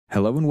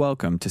Hello and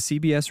welcome to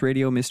CBS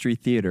Radio Mystery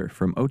Theater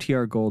from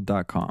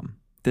OTRGold.com.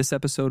 This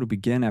episode will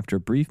begin after a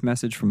brief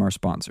message from our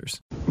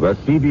sponsors. The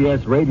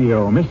CBS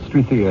Radio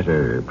Mystery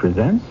Theater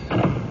presents...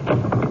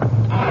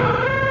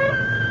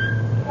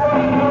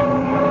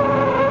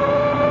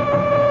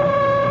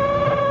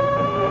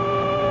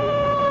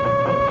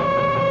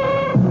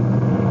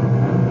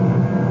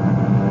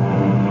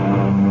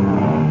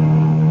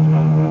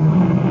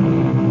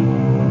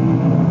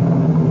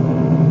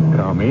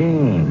 Come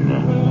in.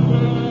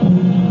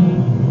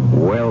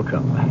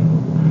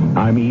 Welcome.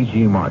 I'm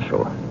E.G.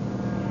 Marshall.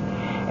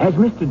 As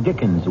Mr.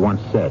 Dickens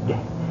once said,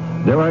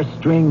 there are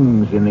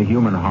strings in the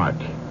human heart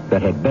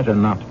that had better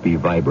not be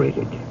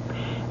vibrated.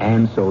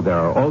 And so there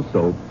are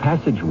also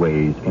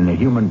passageways in the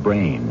human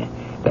brain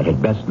that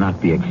had best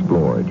not be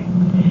explored.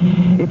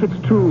 If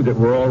it's true that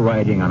we're all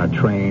riding on a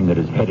train that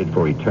is headed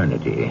for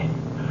eternity,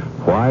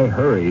 why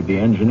hurry the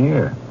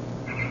engineer?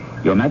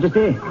 Your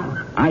Majesty,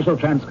 I shall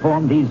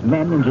transform these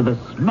men into the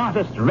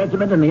smartest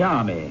regiment in the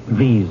army.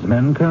 These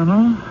men,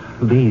 Colonel?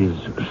 These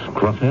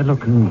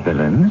scruffy-looking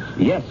villains?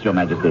 Yes, Your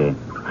Majesty.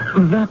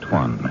 That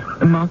one.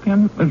 Mark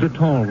him, the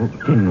tall,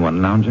 thin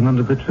one lounging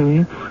under the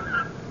tree.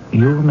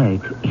 You'll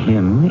make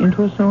him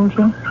into a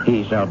soldier?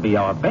 He shall be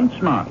our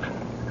benchmark.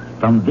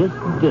 From this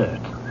dirt,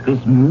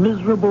 this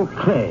miserable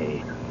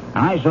clay,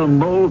 I shall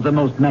mold the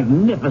most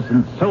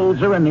magnificent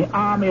soldier in the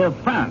army of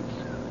France,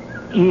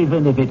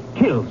 even if it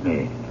kills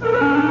me.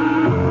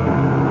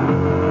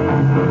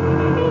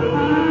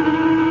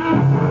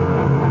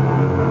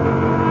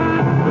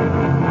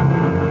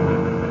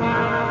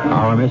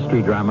 Our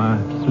mystery drama,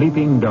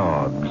 Sleeping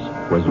Dogs,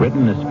 was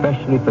written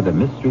especially for the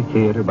Mystery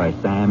Theater by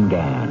Sam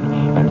Gann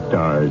and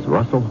stars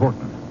Russell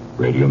Horton.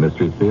 Radio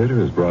Mystery Theater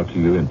is brought to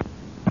you in...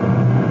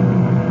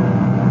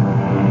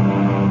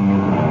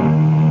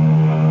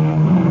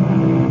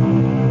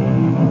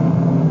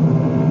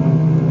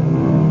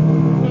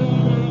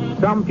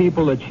 Some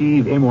people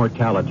achieve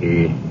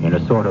immortality in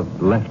a sort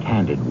of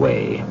left-handed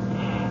way.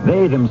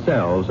 They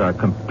themselves are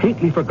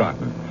completely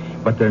forgotten,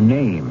 but their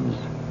names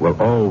will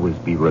always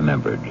be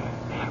remembered.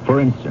 For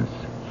instance,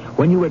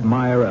 when you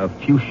admire a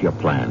fuchsia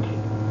plant,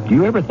 do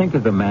you ever think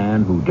of the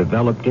man who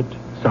developed it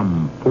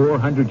some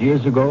 400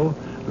 years ago,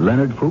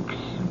 Leonard Fuchs?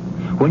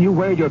 When you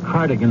wear your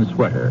cardigan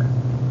sweater,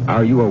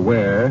 are you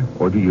aware,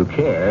 or do you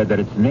care, that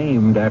it's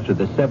named after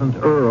the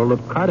 7th Earl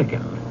of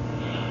Cardigan?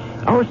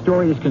 Our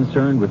story is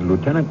concerned with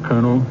Lieutenant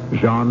Colonel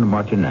Jean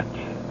Martinet,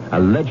 a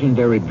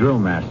legendary drill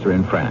master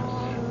in France.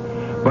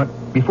 But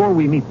before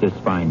we meet this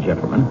fine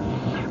gentleman,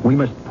 we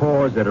must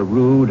pause at a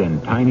rude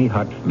and tiny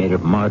hut made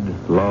of mud,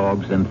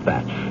 logs, and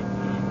thatch.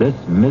 This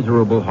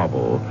miserable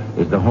hovel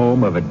is the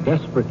home of a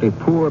desperately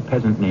poor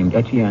peasant named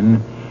Etienne,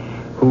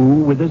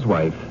 who, with his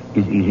wife,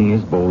 is eating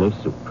his bowl of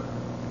soup.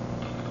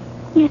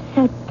 You're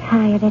so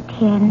tired,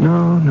 Etienne.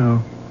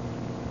 No.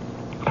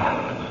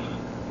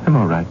 I'm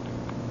all right.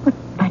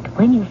 But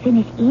when you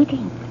finish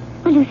eating,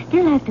 will you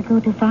still have to go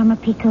to Farmer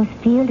Picot's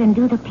field and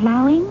do the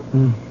plowing?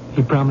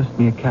 He promised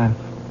me a calf.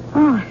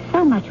 Oh,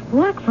 so much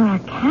work for a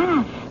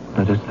calf.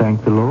 Let us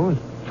thank the Lord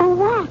For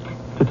what?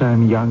 that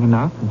I'm young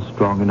enough and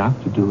strong enough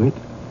to do it.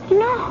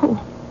 No.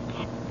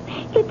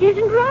 It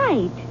isn't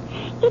right.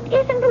 It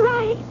isn't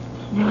right.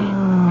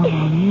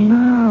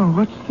 No.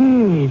 What's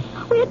this?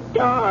 We're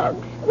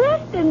dogs.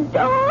 Western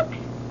dogs.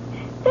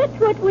 That's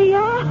what we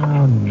are.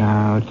 Oh,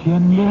 now,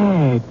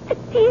 Jeanette.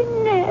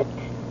 Jeanette.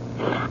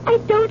 I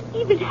don't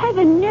even have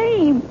a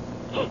name.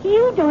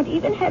 You don't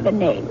even have a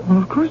name. Well,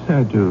 of course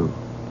I do.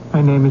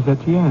 My name is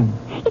Etienne.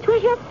 It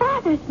was your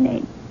father's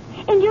name.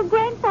 And your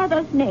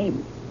grandfather's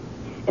name.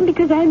 And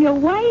because I'm your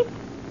wife,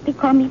 they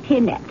call me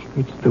Tinette.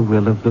 It's the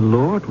will of the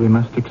Lord. We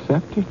must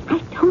accept it. I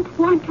don't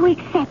want to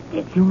accept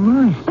it. You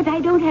must. But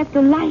I don't have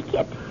to like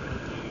it.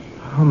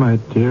 Oh, my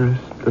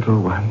dearest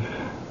little wife.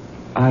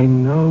 I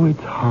know it's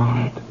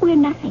hard. We're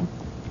nothing.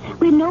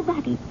 We're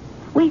nobody.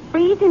 We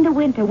freeze in the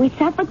winter. We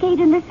suffocate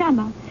in the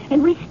summer.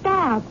 And we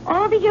starve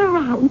all the year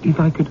round. If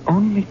I could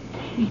only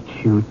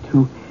teach you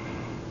to...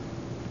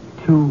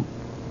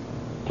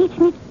 Teach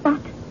me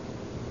what?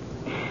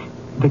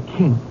 The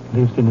king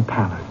lives in a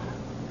palace.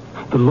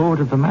 The lord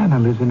of the manor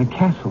lives in a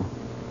castle.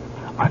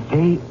 Are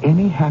they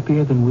any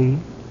happier than we?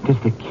 Does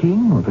the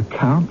king or the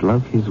count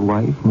love his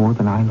wife more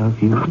than I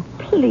love you? Oh,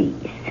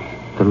 please.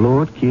 The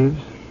Lord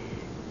gives,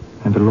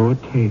 and the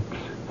Lord takes.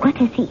 What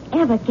has he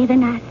ever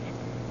given us?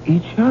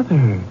 Each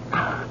other.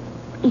 Oh,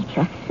 eat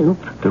your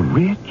soup. The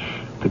rich,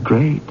 the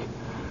great.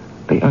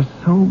 They are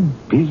so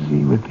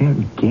busy with their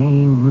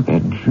games, their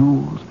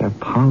jewels, their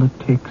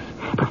politics.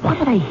 But what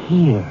did I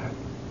hear?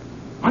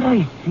 What did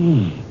I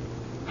see?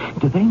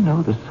 Do they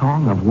know the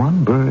song of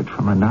one bird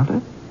from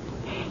another?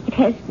 It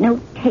has no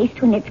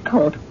taste when it's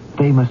cold.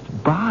 They must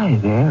buy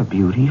their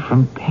beauty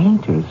from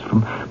painters,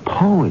 from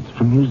poets,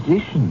 from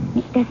musicians.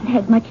 It doesn't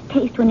have much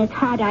taste when it's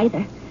hot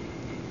either.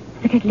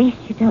 But at least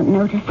you don't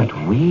notice But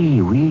it.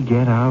 we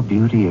get our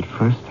beauty at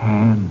first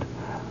hand.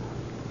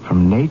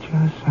 From nature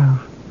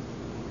herself.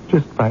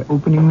 Just by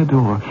opening the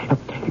door.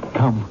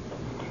 Come.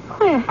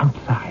 Where?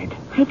 Outside.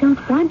 I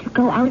don't want to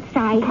go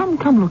outside.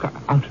 Come, look,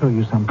 I'll show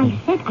you something. I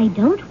said I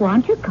don't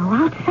want to go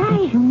outside.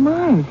 But you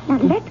must. Now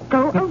let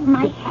go of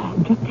my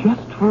hand.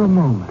 Just for a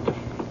moment.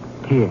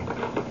 Here,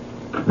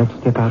 let's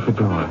step out the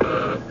door.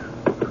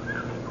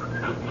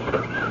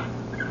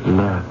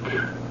 Look.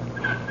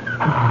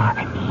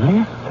 And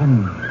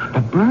listen.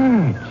 The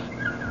birds.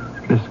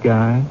 The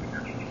sky.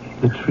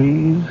 The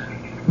trees.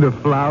 The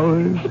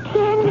flowers.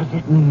 Etienne. Does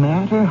it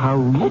matter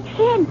how...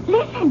 Etienne,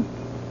 listen.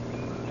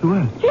 To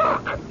what?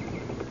 Look.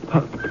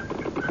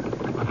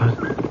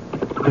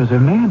 There's a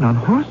man on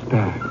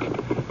horseback.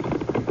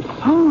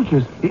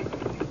 Soldiers.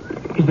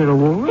 Is there a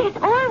war? There's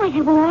always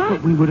a war.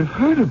 But we would have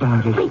heard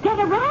about it. We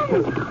better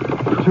run.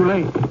 Too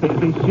late.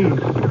 They see us.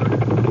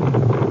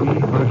 We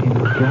are in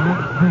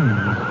dark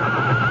hands.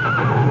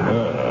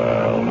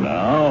 Well,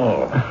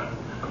 now,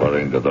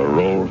 according to the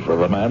rules of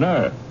the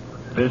manor,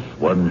 this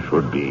one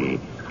should be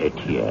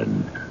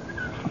Etienne.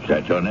 Is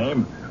that your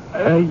name?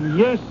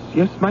 Yes,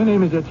 my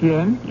name is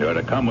Etienne. You're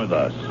to come with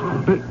us.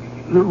 But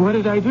what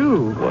did I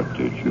do? What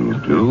did you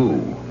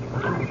do?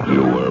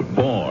 You were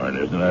born,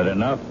 isn't that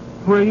enough?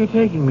 Where are you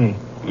taking me?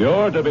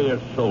 You're to be a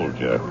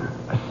soldier.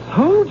 A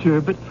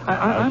soldier? But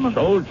I'm a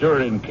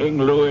soldier in King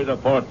Louis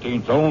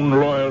XIV's own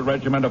loyal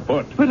regiment of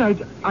foot. But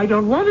I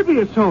don't want to be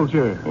a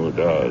soldier. Who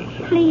does?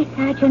 Please,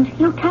 Sergeant,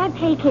 you can't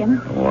take him.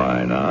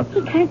 Why not?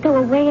 He can't go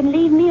away and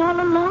leave me all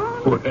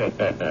alone. Well,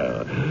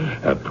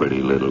 a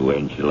pretty little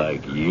wench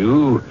like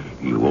you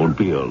won't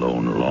be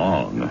alone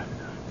long.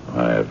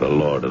 Why, if the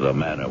lord of the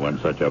manor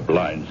weren't such a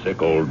blind,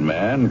 sick old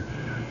man,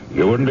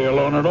 you wouldn't be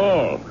alone at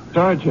all.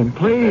 Sergeant,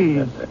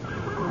 please.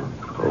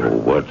 Oh,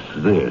 what's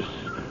this?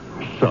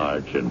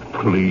 Sergeant,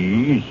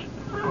 please?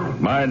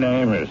 My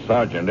name is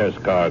Sergeant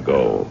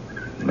Escargot.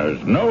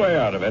 There's no way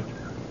out of it.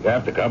 You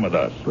have to come with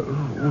us.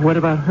 What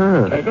about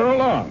her? Take her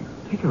along.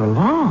 Take her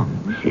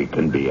along? She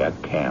can be a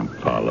camp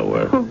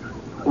follower.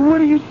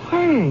 What are you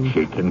saying?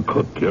 She can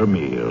cook your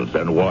meals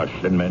and wash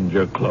and mend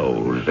your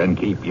clothes and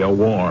keep you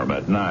warm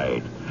at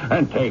night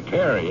and take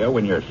care of you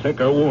when you're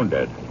sick or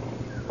wounded.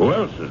 Who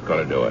else is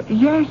going to do it?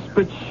 Yes,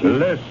 but she...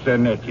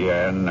 Listen,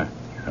 Etienne,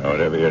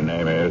 whatever your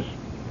name is,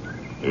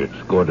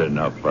 it's good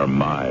enough for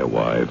my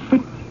wife.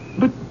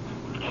 But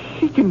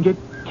she can get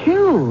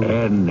killed.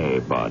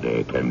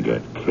 Anybody can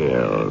get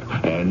killed.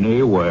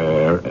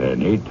 Anywhere,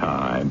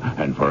 anytime,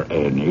 and for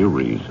any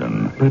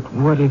reason. But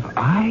what if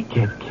I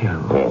get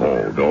killed?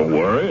 Oh, don't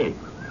worry.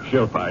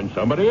 She'll find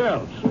somebody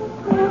else.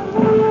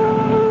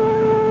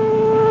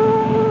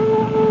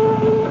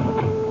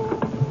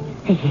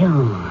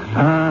 Jean.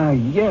 Ah,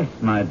 yes,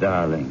 my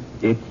darling.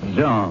 It's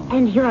Jean.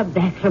 And you're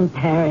back from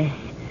Paris.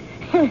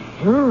 So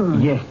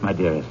soon. Yes, my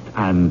dearest.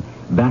 I'm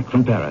back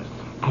from Paris.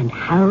 And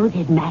how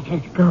did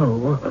matters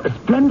go?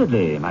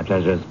 Splendidly, my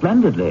pleasure,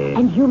 splendidly.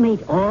 And you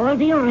made all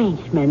the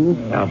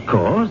arrangements. Of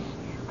course.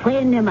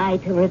 When am I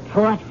to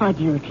report for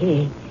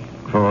duty?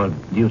 For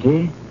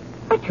duty?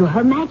 But to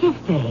Her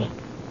Majesty.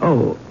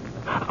 Oh,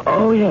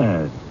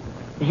 yes.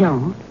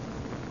 Jean,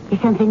 is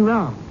something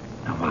wrong?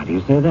 Now, why do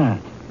you say that?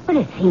 Well,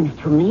 it seems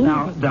to me...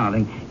 Now,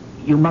 darling,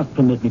 you must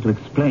permit me to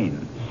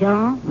explain.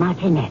 Jean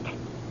Martinet,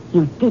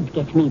 you did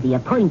get me the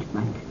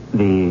appointment.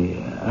 The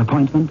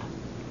appointment?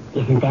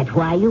 Isn't that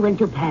why you went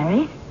to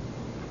Paris?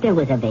 There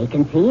was a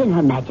vacancy in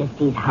Her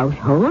Majesty's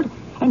household,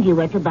 and you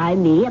were to buy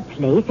me a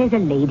place as a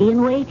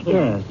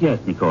lady-in-waiting. Yes,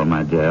 Nicole,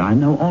 my dear. I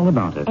know all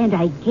about it. And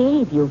I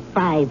gave you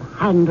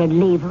 500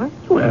 livres.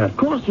 Well, of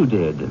course you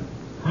did.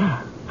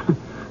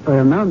 For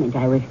a moment,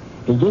 I was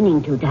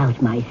beginning to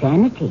doubt my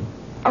sanity.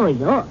 Or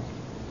yours.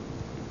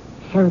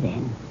 So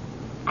then,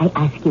 I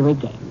ask you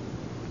again.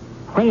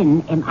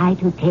 When am I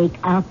to take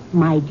up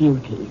my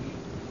duties?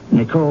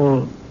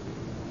 Nicole,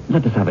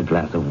 let us have a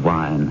glass of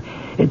wine.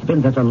 It's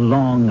been such a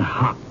long,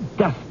 hot,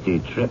 dusty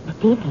trip.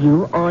 Did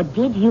you or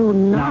did you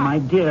not? Now, my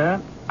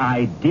dear,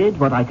 I did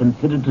what I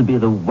considered to be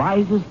the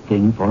wisest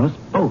thing for us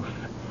both.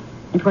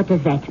 And what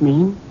does that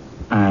mean?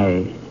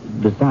 I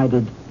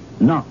decided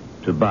not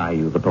to buy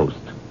you the post.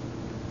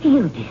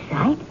 You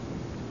decide?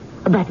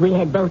 But we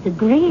had both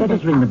agreed. Let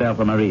us ring the bell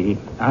for Marie.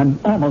 I'm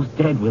almost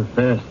dead with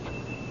thirst.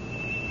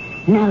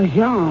 Now,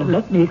 Jean...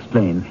 Let me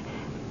explain.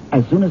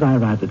 As soon as I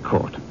arrived at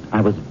court,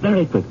 I was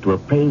very quick to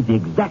appraise the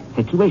exact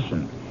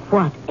situation.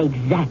 What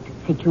exact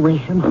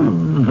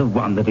situation? The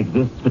one that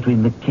exists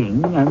between the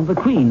king and the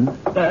queen.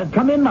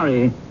 Come in,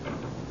 Marie.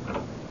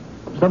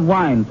 Some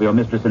wine for your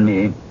mistress and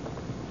me.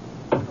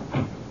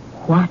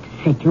 What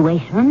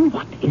situation?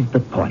 What is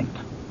the point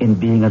in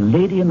being a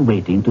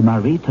lady-in-waiting to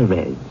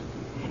Marie-Therese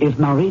if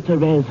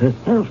Marie-Therese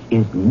herself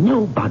is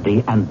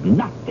nobody and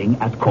nothing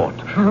at court?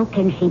 How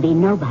can she be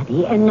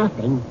nobody and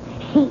nothing?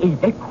 She is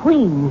the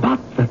queen. But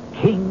the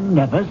king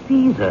never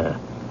sees her.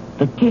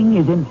 The king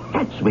is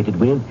infatuated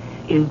with,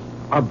 is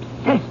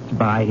obsessed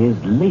by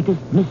his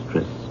latest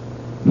mistress,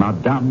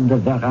 Madame de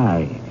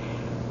Verailles.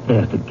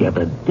 They're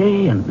together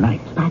day and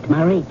night. But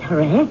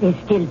Marie-Therese is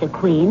still the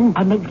queen.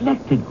 A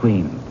neglected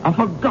queen. A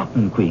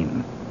forgotten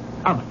queen.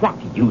 Of what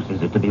use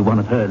is it to be one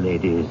of her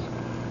ladies?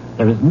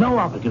 There is no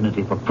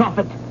opportunity for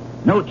profit,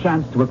 no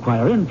chance to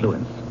acquire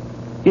influence.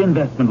 The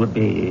investment would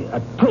be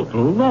a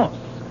total loss.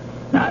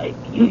 Now,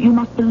 you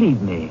must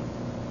believe me.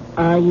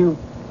 Are you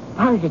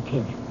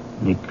positive?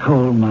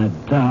 Nicole, my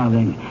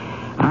darling,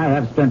 I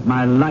have spent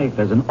my life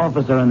as an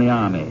officer in the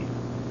army.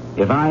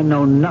 If I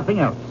know nothing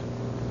else,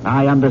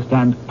 I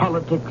understand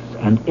politics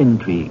and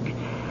intrigue.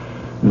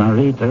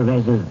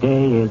 Marie-Thérèse's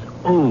day is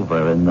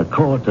over in the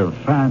court of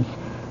France,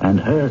 and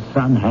her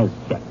sun has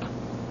set.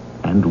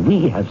 And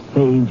we have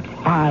saved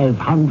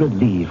 500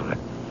 livres.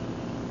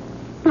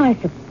 I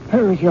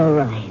suppose you're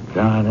right.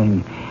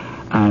 Darling,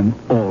 I'm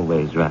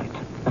always right.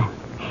 Well,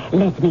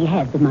 let me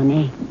have the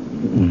money.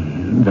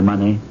 The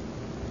money?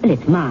 Well,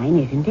 it's mine,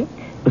 isn't it?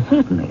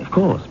 Certainly, of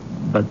course.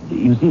 But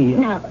you see...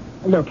 Now,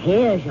 look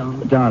here,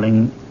 Jean.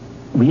 Darling,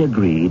 we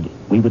agreed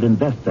we would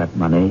invest that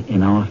money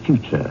in our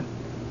future.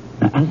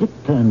 Now, as it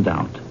turned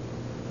out,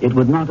 it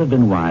would not have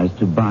been wise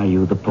to buy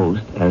you the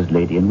post as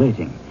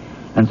lady-in-waiting.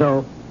 And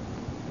so,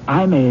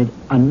 I made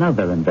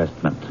another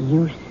investment.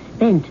 You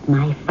spent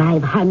my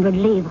 500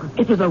 livres.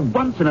 It was a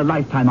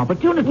once-in-a-lifetime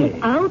opportunity.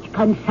 Without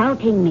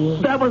consulting me.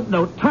 There was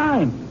no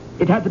time.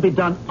 It had to be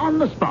done on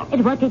the spot.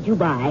 And what did you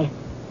buy?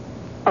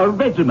 A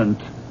regiment.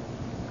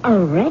 A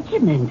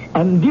regiment?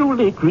 A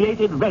newly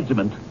created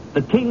regiment.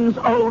 The King's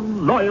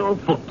Own Loyal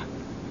Foot.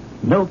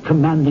 No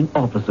commanding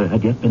officer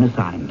had yet been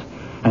assigned.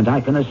 And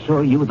I can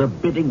assure you the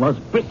bidding was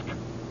brisk.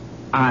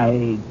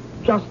 I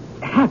just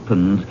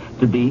happened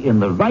to be in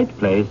the right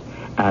place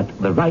at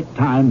the right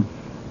time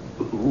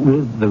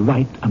with the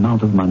right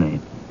amount of money.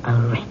 A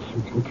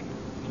regiment?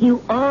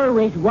 You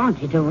always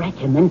wanted a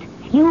regiment.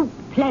 You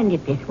planned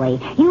it this way.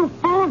 You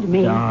fooled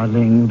me.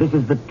 Darling, this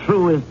is the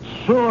truest,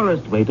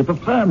 surest way to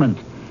preferment.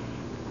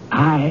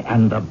 I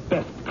am the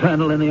best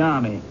colonel in the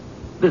army.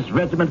 This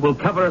regiment will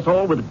cover us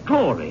all with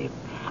glory.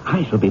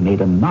 I shall be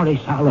made a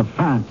Marechal of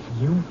France.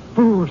 You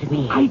fooled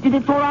me. I did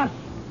it for us.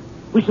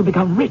 We shall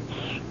become rich,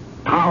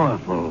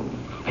 powerful,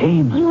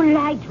 famous. You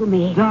lied to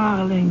me.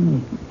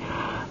 Darling,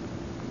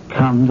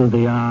 come to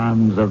the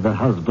arms of the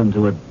husband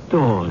who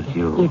adores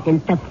you.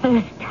 Isn't the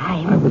first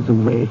I time. was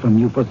away from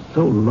you for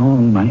so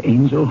long, my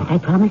angel. I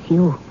promise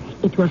you,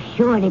 it will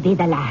surely be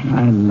the last.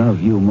 I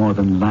love you more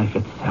than life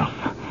itself.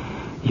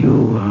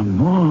 You are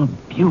more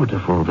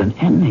beautiful than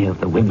any of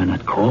the women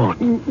at court.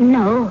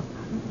 No.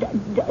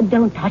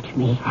 Don't touch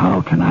me.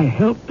 How can I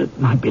help it,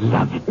 my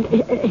beloved?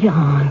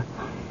 Jean.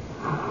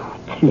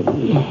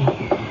 Please.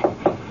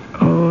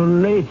 Oh,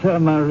 later,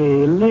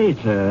 Marie,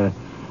 later.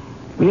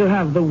 We'll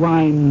have the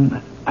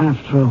wine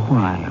after a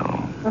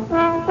while.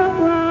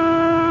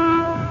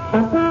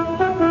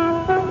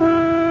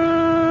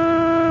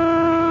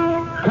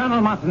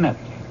 Colonel Martinet,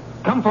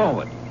 come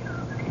forward.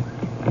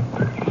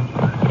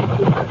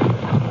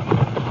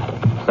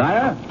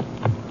 Sire,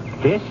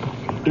 This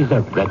is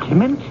a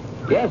regiment?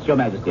 yes, Your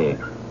Majesty.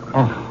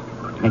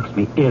 Oh, it makes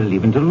me ill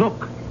even to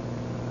look.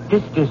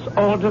 This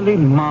disorderly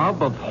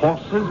mob of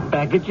horses,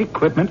 baggage,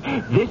 equipment,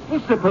 this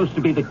is supposed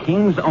to be the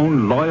King's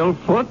Own Loyal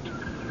Foot?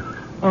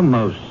 A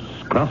most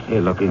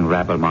scruffy-looking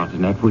rabble,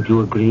 Martinet, would you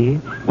agree?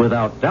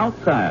 Without doubt,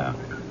 sire.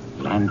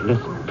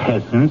 Landless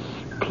peasants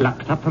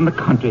plucked up from the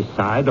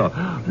countryside, or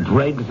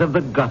dregs of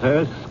the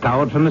gutter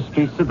scoured from the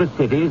streets of the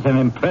cities and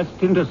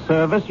impressed into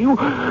service.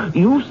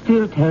 You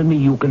still tell me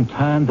you can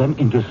turn them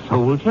into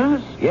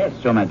soldiers? Yes,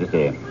 Your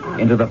Majesty.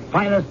 Into the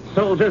finest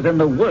soldiers in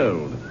the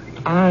world.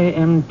 I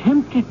am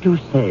tempted to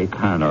say,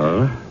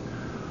 Colonel,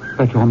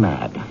 that you're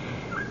mad.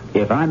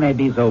 If I may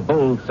be so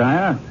bold,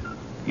 sire,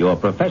 your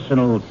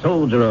professional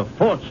soldier of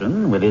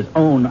fortune, with his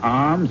own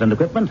arms and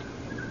equipment,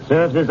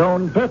 serves his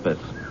own purpose.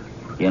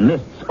 He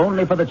enlists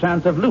only for the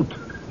chance of loot.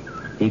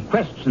 He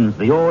questions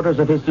the orders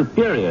of his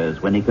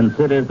superiors when he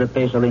considers that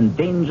they shall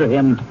endanger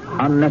him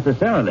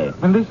unnecessarily.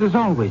 And this has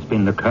always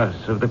been the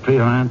curse of the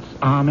freelance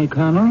army,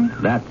 Colonel.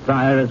 That,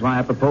 sire, is why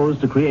I propose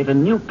to create a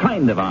new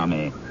kind of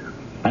army.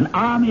 An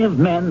army of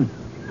men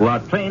who are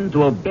trained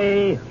to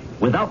obey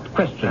without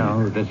question.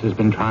 Oh, this has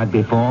been tried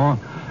before.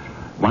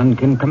 One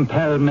can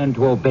compel men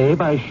to obey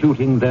by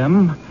shooting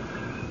them.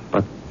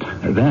 But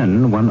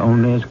then one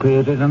only has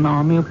created an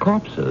army of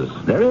corpses.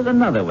 There is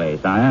another way,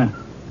 sire.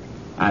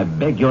 I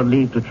beg your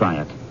leave to try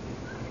it.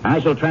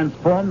 I shall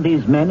transform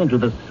these men into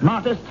the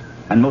smartest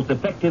and most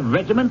effective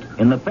regiment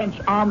in the French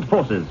armed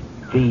forces.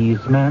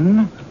 These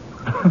men?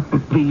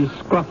 These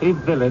scruffy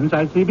villains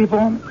I see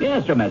before me?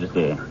 Yes, Your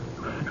Majesty.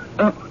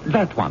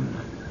 That one.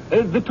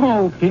 The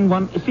tall, thin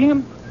one. See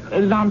him?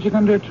 Lounging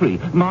under a tree.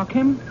 Mark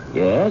him?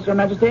 Yes, Your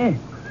Majesty.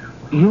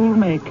 You'll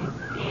make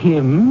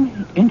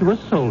him into a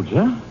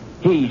soldier?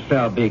 He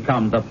shall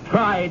become the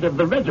pride of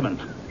the regiment.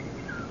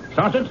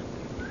 Sergeant,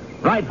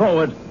 ride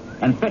forward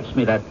and fetch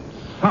me that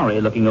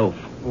sorry-looking oaf.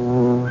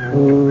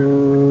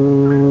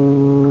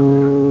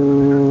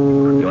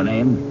 Your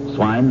name,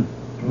 swine?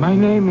 My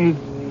name is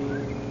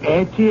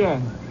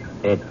Etienne.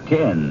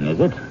 Etienne, is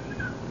it?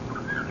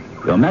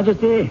 Your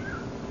Majesty,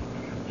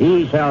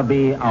 he shall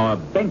be our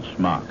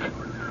benchmark.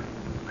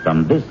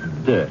 From this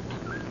dirt,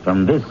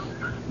 from this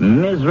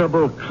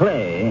miserable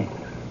clay,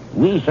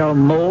 we shall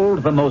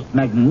mold the most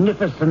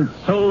magnificent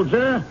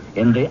soldier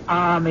in the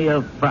army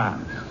of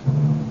France.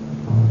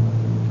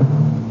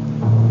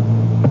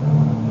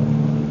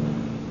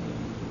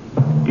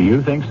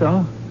 You think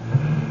so?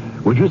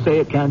 Would you say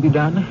it can be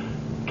done?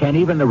 Can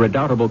even the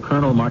redoubtable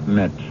Colonel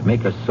Martinet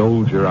make a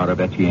soldier out of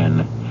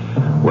Etienne?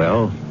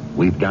 Well,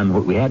 we've done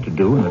what we had to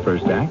do in the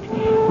first act.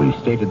 We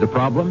stated the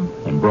problem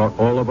and brought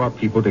all of our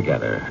people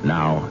together.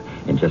 Now,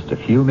 in just a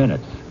few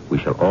minutes, we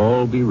shall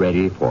all be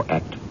ready for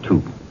Act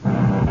 2.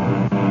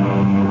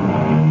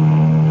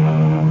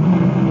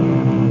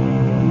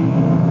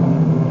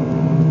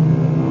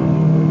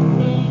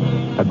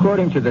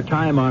 According to the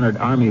time-honored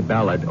Army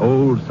ballad,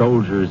 old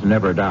soldiers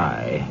never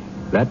die.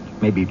 That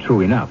may be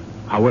true enough.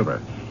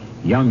 However,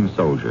 young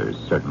soldiers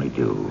certainly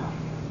do.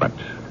 But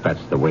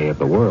that's the way of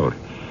the world.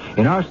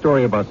 In our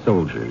story about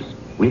soldiers,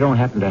 we don't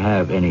happen to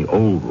have any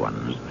old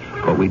ones,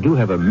 but we do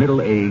have a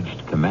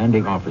middle-aged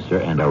commanding officer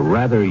and a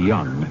rather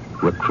young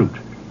recruit.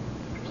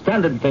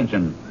 Stand at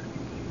attention.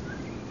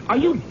 Are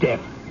you deaf?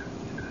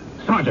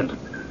 Sergeant,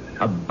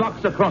 a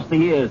box across the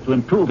ears to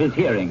improve his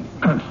hearing.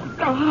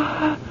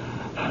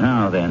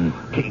 Now then,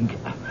 pig,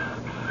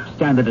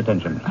 stand at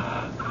attention.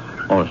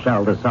 Or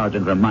shall the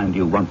sergeant remind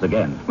you once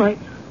again?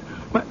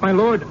 My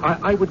lord,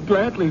 I would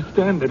gladly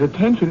stand at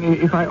attention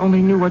if I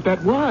only knew what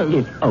that was.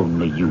 If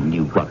only you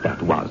knew what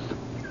that was.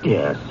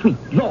 Dear, sweet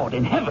Lord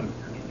in heaven.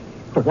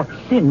 For what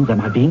sins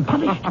am I being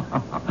punished?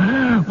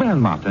 Well,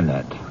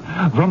 Martinet,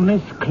 from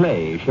this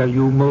clay shall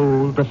you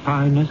mold the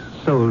finest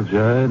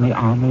soldier in the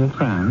army of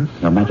France?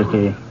 Your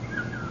Majesty,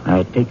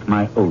 I take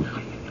my oath.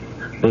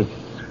 This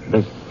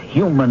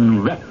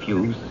human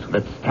refuse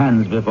that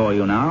stands before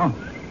you now.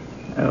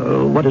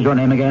 What is your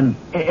name again?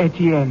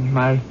 Etienne,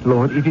 my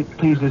lord, if it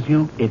pleases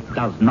you. It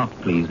does not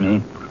please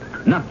me.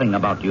 Nothing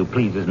about you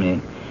pleases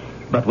me.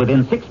 But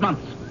within 6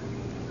 months.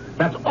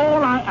 That's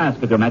all I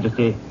ask of your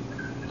Majesty.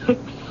 6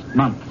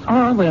 months.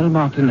 Ah, well,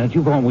 Martinet,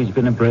 you've always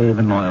been a brave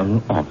and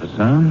loyal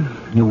officer.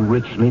 You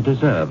richly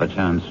deserve a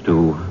chance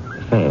to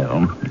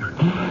fail.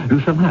 You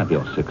shall have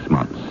your 6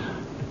 months.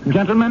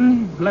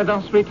 Gentlemen, let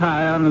us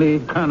retire and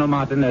leave Colonel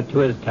Martinet to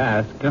his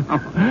task.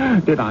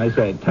 Did I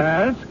say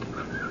task?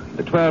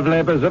 The 12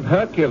 labors of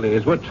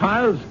Hercules were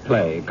child's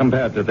play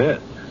compared to this.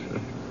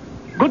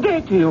 Good day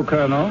to you,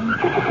 Colonel.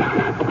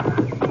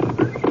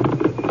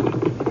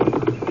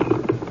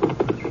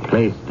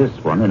 Place this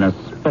one in a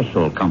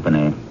special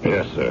company.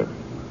 Yes, sir.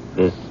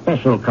 This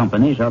special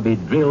company shall be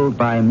drilled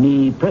by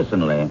me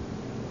personally.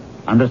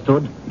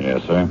 Understood?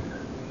 Yes, sir.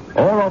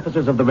 All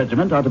officers of the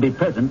regiment are to be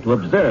present to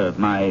observe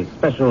my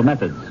special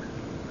methods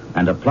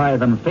and apply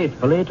them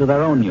faithfully to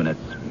their own units.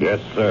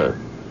 Yes, sir.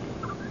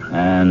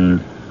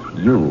 And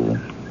you.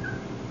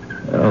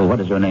 Oh, what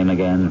is your name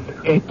again?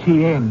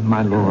 Etienne,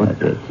 my lord.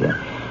 That's it.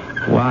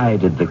 Why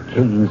did the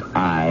king's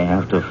eye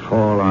have to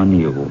fall on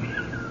you?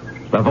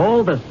 Of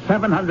all the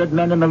 700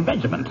 men in the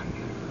regiment,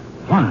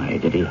 why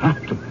did he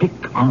have to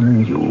pick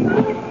on you?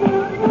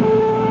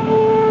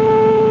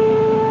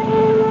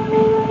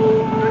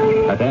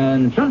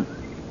 Attention.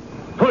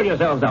 Pull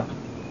yourselves up.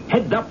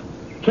 Heads up.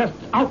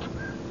 Chests out.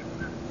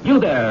 You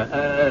there,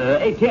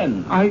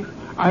 Etienne.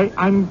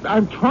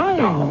 I'm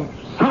trying. Oh,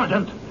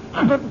 Sergeant.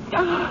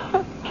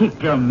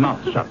 Keep your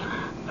mouth shut.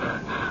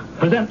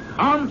 Present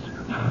arms.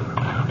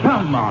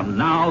 Come on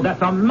now.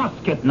 That's a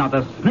musket, not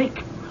a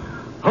snake.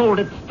 Hold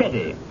it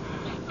steady.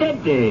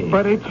 Steady.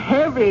 But it's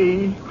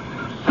heavy.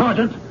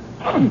 Sergeant.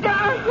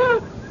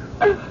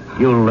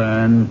 You'll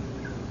learn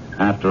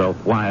after a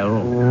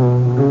while.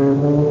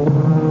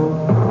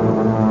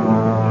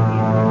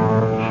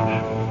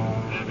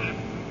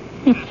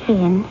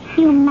 Etienne,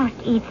 you must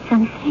eat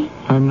something.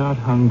 I'm not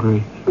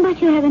hungry.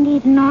 But you haven't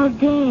eaten all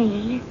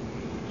day.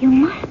 You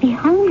must be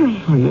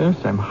hungry. Oh,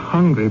 yes, I'm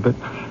hungry, but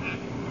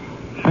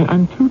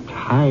I'm too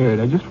tired.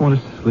 I just want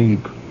to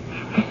sleep.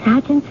 The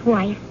sergeant's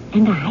wife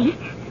and I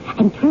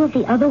and 2 of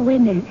the other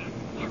women,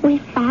 we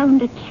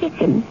found a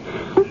chicken.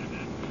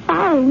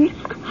 Found.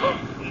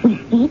 We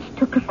each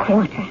took a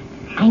quarter.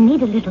 I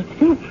need a little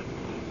soup.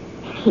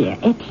 Here,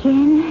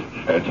 Etienne.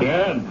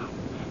 Etienne.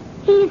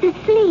 He's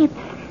asleep.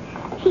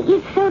 He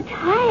is so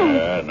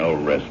tired. No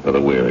rest for the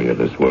weary of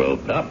this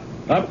world.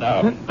 Up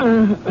now.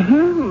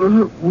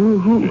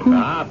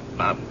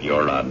 Up.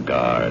 You're on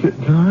guard.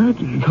 Guard?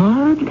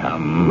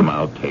 Come,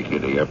 I'll take you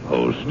to your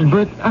post.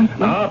 But I...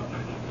 Up.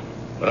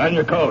 Put on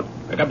your coat.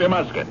 Pick up your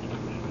musket.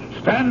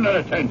 Stand at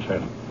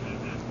attention.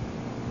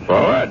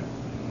 Forward.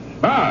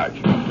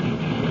 March.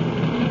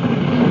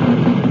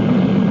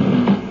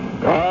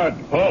 Guard,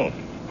 halt.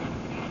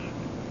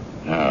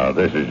 Now,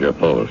 this is your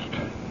post.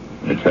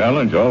 You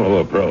challenge all who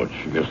approach.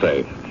 You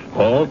say,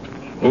 halt,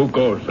 who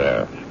goes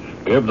there?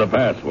 Give the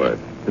password.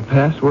 The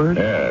password?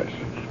 Yes.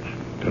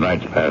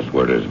 Tonight's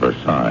password is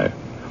Versailles.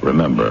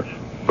 Remember,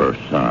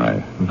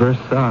 Versailles.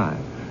 Versailles.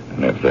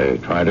 And if they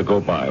try to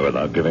go by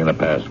without giving the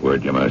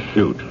password, you must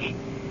shoot.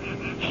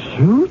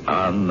 Shoot?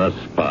 On the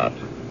spot.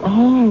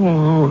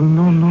 Oh,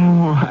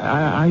 no.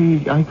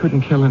 I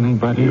couldn't kill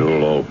anybody.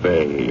 You'll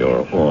obey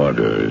your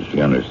orders,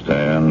 you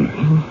understand?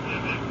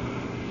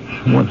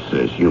 What's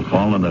this? You've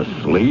fallen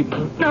asleep?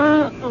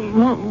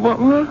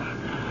 What?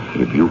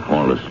 If you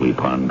fall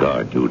asleep on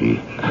guard duty,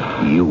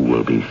 you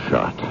will be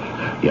shot.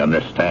 You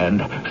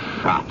understand?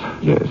 Shot.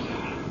 Yes.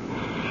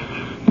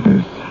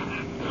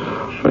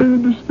 I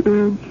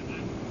understand.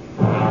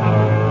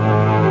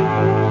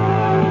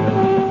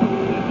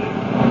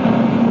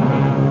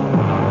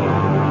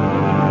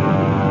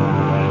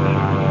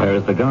 Where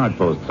is the guard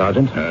post,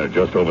 Sergeant?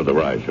 Just over the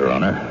rise, Your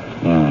Honor.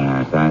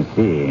 Yes, I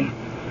see.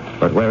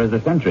 But where is the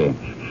sentry?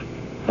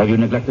 Have you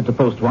neglected to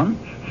post one?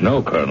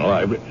 No, Colonel,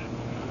 I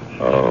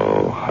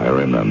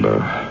remember.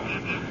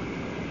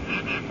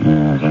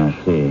 Yes, I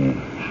see.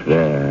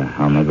 There,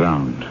 on the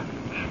ground.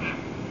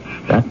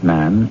 That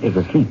man is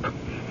asleep.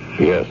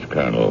 Yes,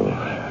 Colonel.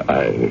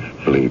 I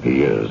believe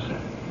he is.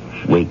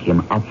 Wake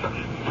him up.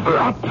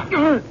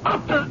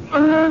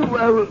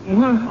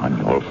 On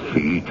your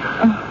feet.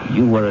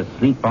 You were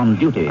asleep on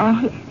duty.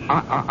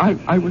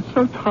 I was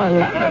so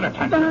tired.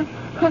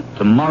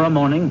 Tomorrow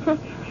morning,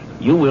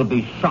 you will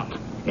be shot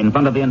in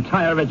front of the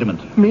entire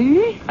regiment.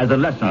 Me? As a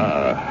lesson.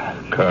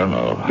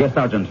 Colonel. Yes,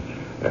 Sergeant.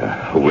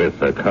 With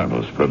the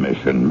Colonel's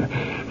permission,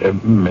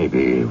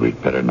 maybe we'd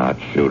better not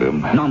shoot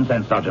him.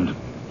 Nonsense, Sergeant.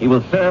 He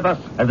will serve us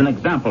as an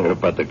example.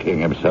 But the king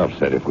himself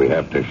said if we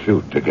have to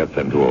shoot to get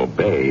them to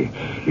obey,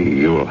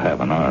 you'll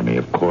have an army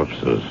of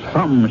corpses.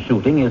 Some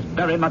shooting is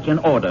very much in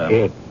order.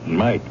 It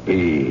might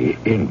be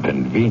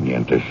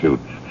inconvenient to shoot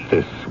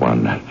this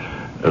one.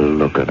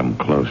 Look at him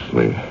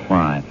closely.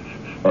 Why?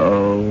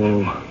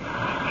 Oh,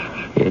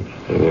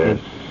 Yes,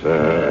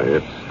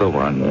 it's the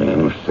one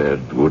you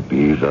said would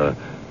be the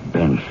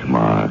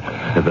benchmark,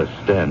 the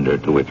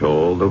standard to which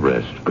all the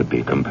rest could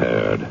be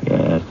compared.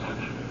 Yes.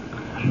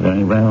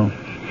 Very well.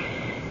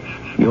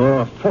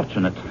 You're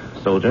fortunate,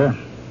 soldier.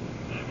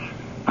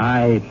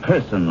 I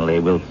personally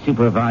will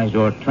supervise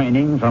your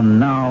training from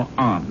now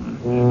on.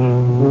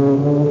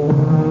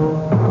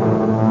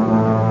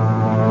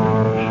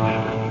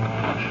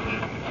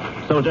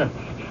 Soldier.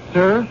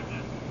 Sir?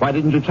 Why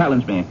didn't you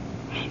challenge me?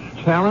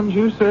 Challenge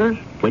you, sir?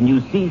 When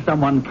you see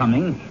someone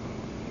coming,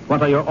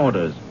 what are your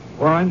orders?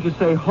 Well, I'm to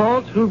say,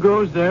 halt, who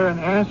goes there, and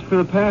ask for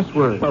the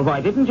password. Well,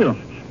 why didn't you?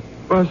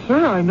 Well,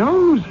 sir, I know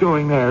who's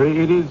going there.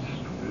 It is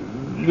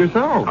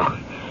yourself.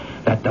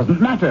 That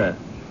doesn't matter.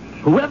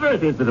 Whoever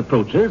it is that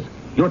approaches,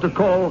 you're to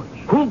call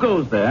who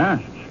goes there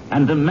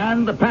and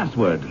demand the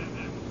password.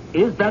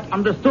 Is that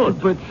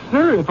understood? But,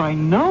 sir, if I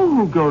know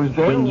who goes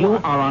there... When you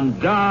are on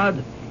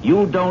guard,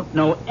 you don't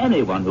know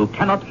anyone who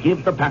cannot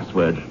give the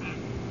password.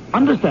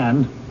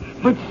 Understand?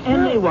 But,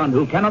 sir... Anyone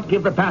who cannot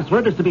give the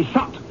password is to be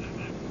shot.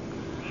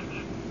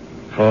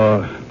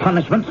 For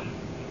punishment,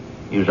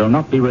 you shall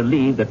not be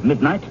relieved at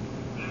midnight,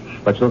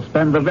 but shall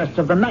spend the rest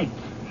of the night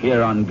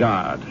here on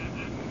guard.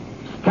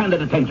 Stand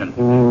at attention.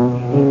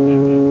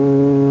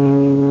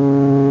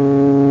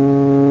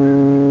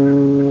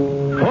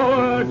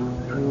 Forward!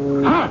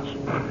 March!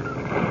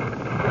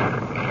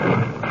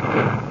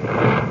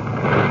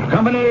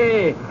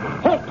 Company!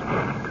 Halt!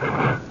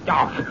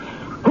 Oh,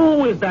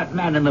 who is that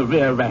man in the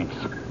rear ranks?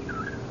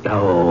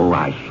 Oh,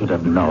 I should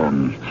have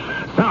known.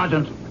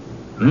 Sergeant,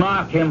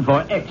 mark him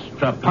for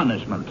extra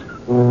punishment.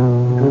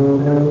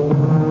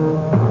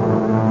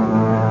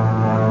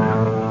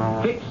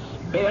 Fix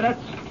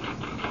bayonets.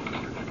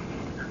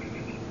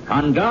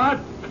 On guard.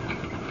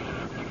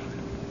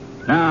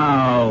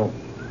 Now,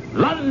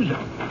 lunge.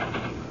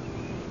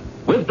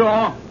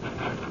 Withdraw.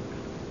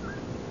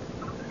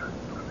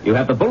 You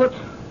have the bullet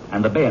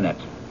and the bayonet.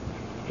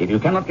 If you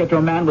cannot get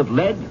your man with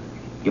lead,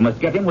 you must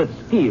get him with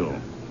steel.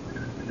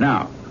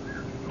 Now,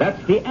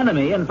 that's the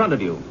enemy in front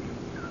of you.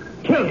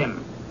 Kill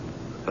him.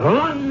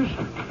 Lunge.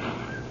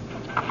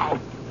 Ow.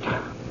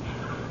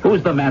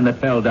 Who's the man that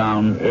fell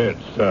down?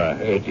 It's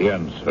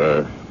Etienne,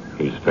 sir.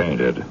 He's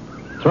fainted.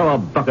 Throw a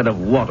bucket of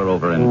water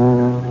over him.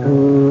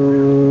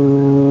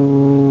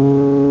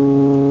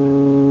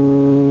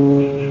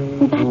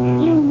 But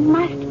you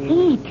must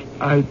eat.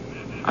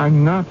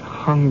 I'm not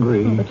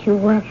hungry. Oh, but you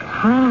work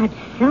hard,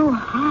 so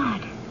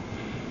hard.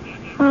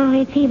 Oh,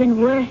 it's even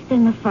worse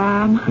than the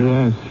farm.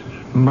 Yes,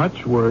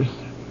 much worse.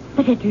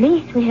 But at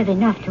least we have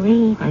enough to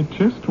eat. I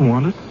just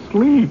want to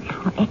sleep.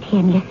 Oh,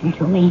 Etienne, listen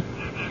to me.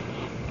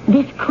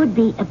 This could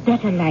be a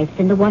better life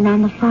than the one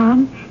on the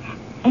farm.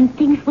 And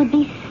things would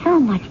be so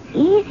much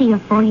easier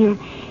for you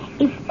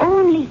if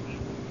only...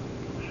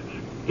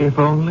 If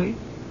only?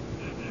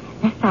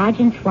 The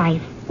sergeant's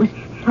wife was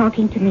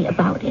talking to me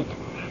about it.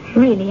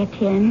 Really,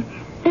 Etienne,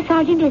 the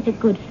sergeant is a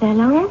good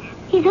fellow.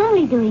 He's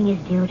only doing his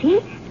duty.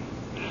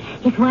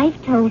 His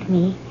wife told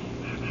me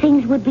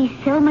things would be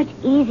so much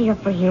easier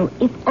for you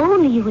if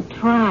only you would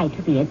try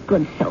to be a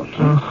good soldier.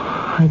 Oh,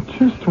 I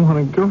just want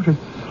to go to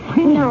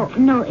sleep.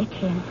 No,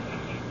 Etienne.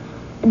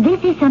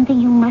 This is something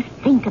you must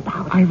think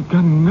about. I've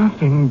done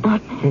nothing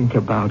but think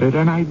about it,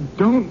 and I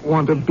don't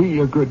want to be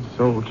a good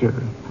soldier.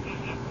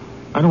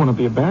 I don't want to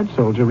be a bad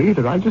soldier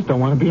either. I just don't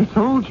want to be a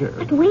soldier.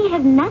 But we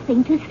have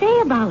nothing to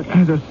say about it.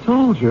 As a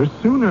soldier,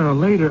 sooner or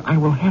later, I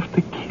will have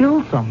to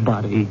kill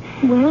somebody.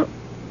 Well,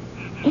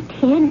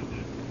 Etienne...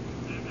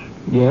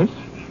 Yes?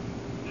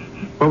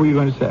 What were you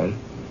going to say?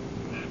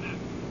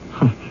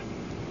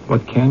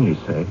 What can you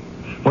say?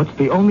 What's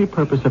the only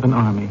purpose of an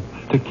army?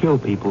 To kill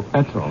people,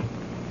 that's all.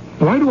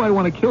 Why do I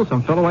want to kill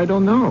some fellow I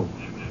don't know?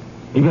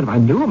 Even if I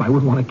knew him, I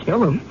wouldn't want to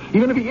kill him.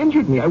 Even if he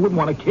injured me, I wouldn't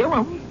want to kill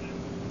him.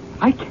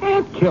 I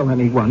can't kill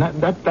anyone.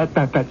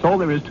 That's all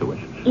there is to it.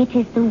 It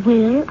is the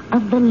will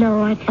of the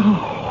Lord.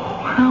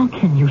 Oh, how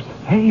can you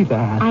say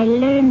that? I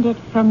learned it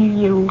from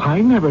you.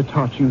 I never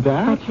taught you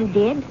that. But you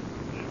did.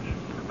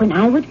 When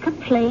I would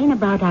complain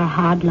about our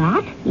hard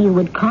lot, you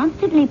would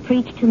constantly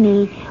preach to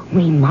me,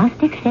 we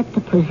must accept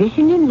the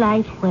position in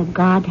life where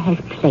God has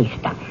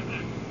placed us.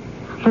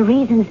 For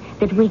reasons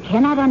that we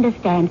cannot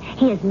understand,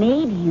 he has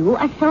made you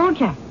a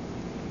soldier.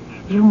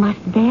 You must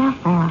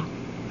therefore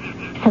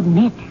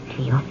submit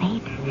to your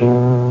fate.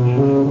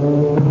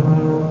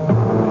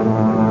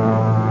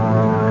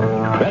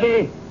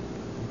 Ready?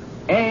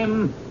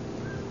 Aim.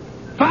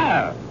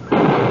 Fire!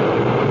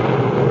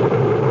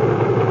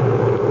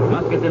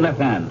 Musket in left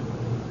hand.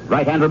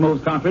 Right hand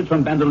removes cartridge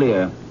from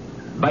bandolier.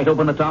 Bite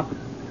open the top.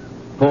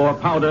 Pour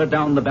powder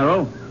down the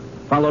barrel,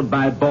 followed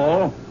by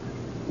ball,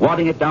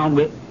 wadding it down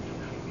with...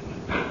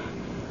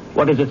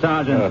 What is it,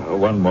 Sergeant?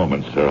 One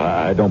moment, sir.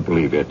 I don't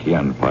believe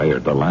Etienne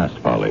fired the last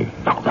volley.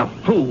 Oh, the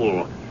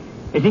fool!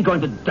 Is he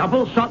going to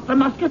double shot the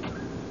musket?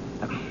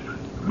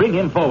 Bring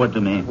him forward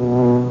to me.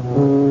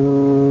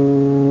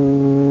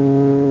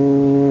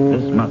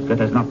 This musket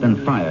has not been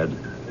fired.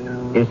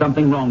 Is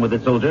something wrong with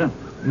it, soldier?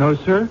 No,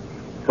 sir.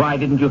 Why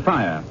didn't you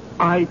fire?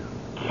 I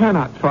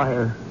cannot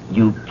fire.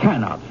 You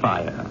cannot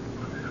fire.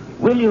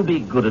 Will you be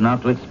good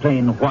enough to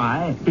explain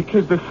why?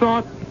 Because the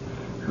thought...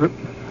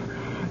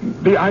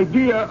 The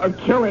idea of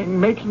killing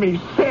makes me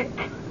sick.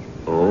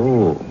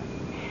 Oh.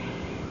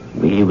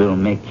 We will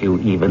make you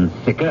even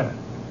sicker.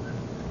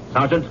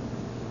 Sergeant,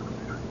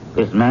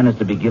 this man is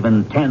to be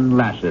given 10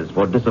 lashes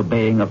for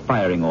disobeying a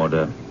firing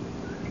order.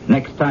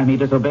 Next time he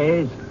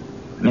disobeys,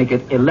 make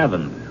it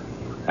 11,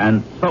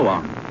 and so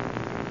on.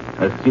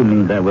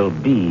 Assuming there will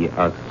be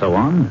a so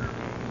on,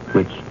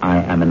 which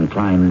I am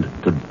inclined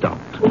to doubt.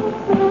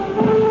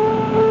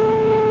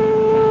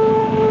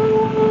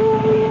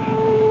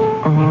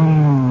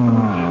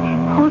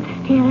 Hold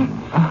still.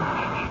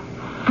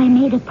 I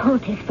made a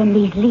poultice from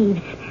these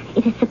leaves.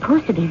 It is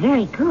supposed to be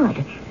very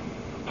good.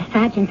 The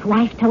sergeant's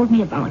wife told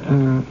me about it.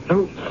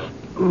 Oh,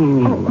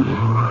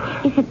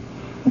 is it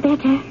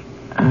better?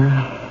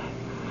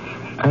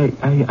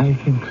 I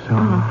think so.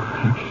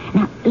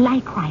 Now,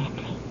 lie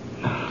quietly.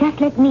 Just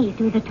let me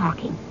do the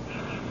talking.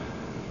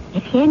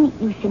 Etienne,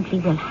 you simply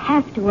will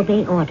have to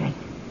obey orders.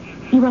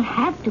 You will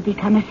have to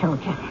become a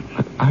soldier.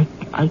 But I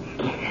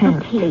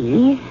can't. Oh,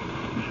 please.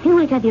 Do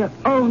it of your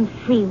own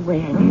free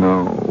will.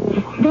 No.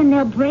 Then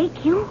they'll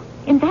break you,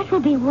 and that will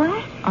be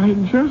worse. I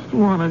just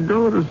want to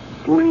go to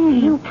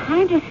sleep. You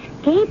can't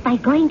escape by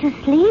going to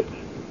sleep.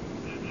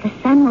 The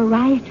sun will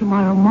rise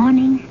tomorrow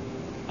morning,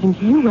 and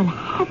you will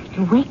have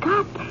to wake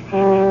up.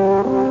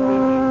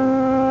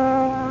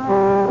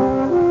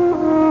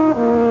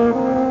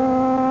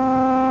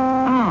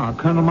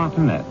 Colonel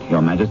Martinet,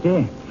 Your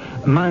Majesty.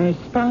 My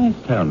spies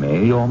tell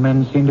me your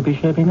men seem to be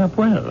shaping up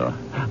well.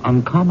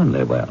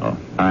 Uncommonly well.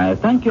 I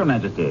thank Your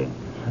Majesty.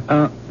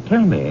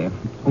 Tell me,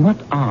 what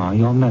are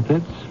your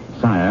methods?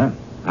 Sire,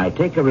 I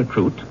take a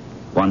recruit,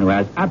 one who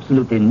has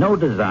absolutely no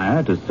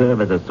desire to serve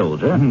as a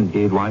soldier.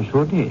 Indeed, why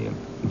should he?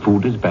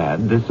 Food is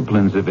bad,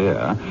 discipline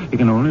severe. He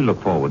can only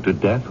look forward to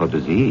death or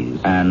disease.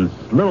 And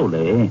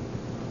slowly,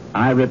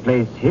 I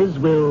replace his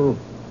will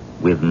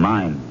with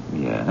mine.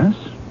 Yes?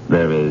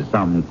 There is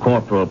some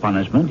corporal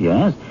punishment,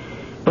 yes.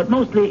 But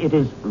mostly it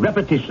is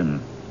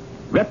repetition.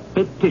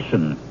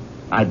 Repetition.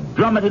 I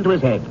drum it into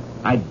his head.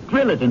 I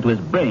drill it into his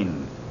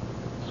brain.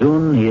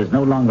 Soon he is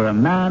no longer a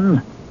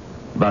man,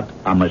 but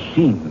a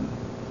machine.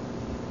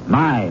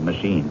 My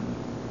machine.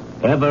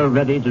 Ever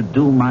ready to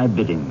do my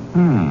bidding.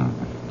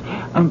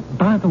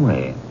 By the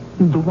way,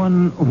 the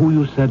one who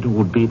you said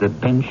would be the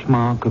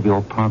benchmark of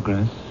your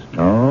progress?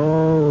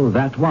 Oh,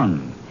 that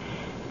one.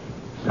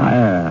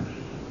 Sire,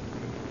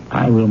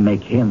 I will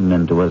make him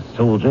into a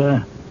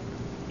soldier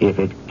if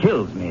it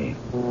kills me.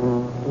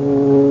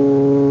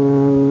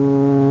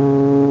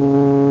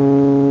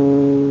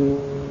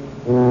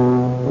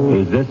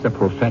 Is this a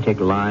prophetic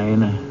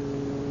line?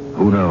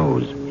 Who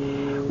knows?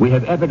 We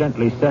have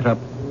evidently set up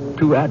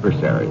two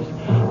adversaries.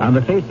 On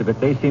the face of it,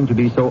 they seem to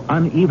be so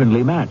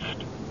unevenly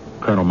matched.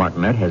 Colonel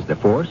Martinet has the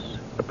force,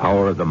 the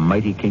power of the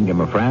mighty kingdom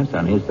of France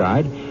on his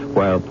side,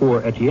 while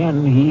poor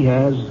Etienne, he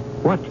has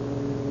what?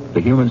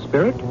 The human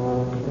spirit?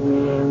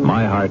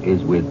 My heart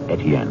is with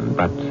Etienne,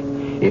 but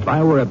if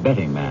I were a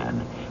betting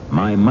man,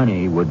 my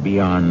money would be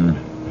on,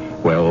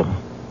 well,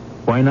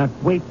 why not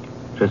wait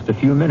just a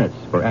few minutes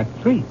for Act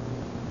 3?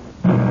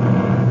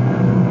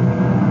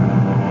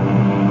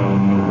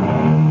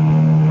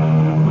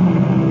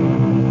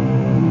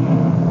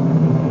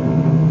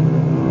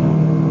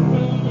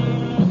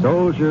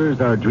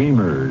 Soldiers are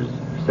dreamers,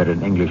 said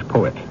an English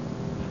poet.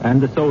 And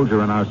the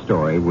soldier in our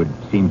story would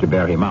seem to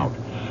bear him out.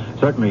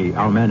 Certainly,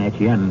 our man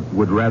Etienne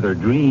would rather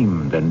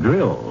dream than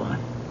drill.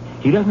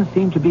 He doesn't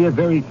seem to be a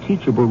very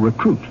teachable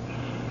recruit.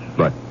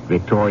 But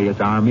victorious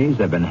armies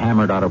have been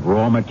hammered out of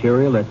raw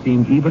material that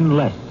seemed even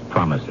less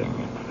promising.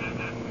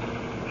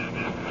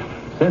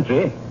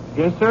 Sentry.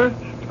 Yes, sir?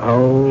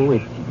 Oh,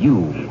 it's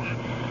you.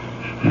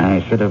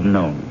 I should have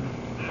known.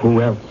 Who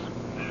else?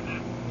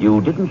 You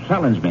didn't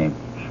challenge me.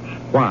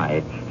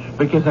 Why?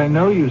 Because I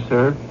know you,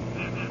 sir.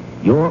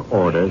 Your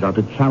orders are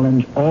to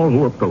challenge all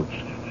who approach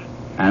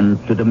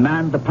and to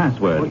demand the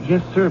password. Well,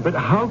 yes, sir, but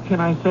how can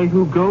I say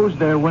who goes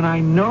there when I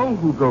know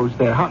who goes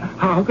there?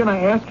 How can I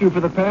ask you for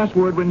the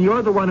password when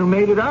you're the one who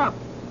made it up?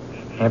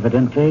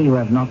 Evidently, you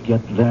have not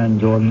yet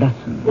learned your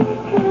lesson.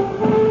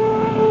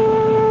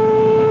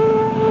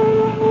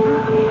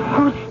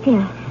 Hold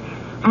still.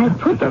 I'll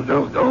put... It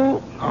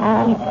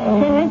It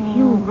serves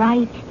you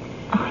right.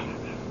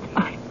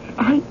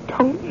 I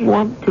don't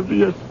want to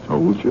be a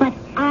soldier. But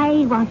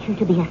I want you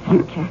to be a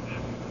soldier.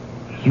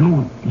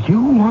 You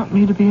want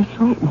me to be a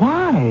soldier?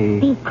 Why?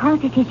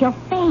 Because it is your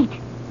fate,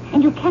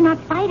 and you cannot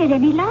fight it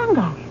any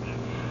longer.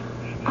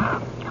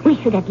 Oh, we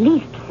should at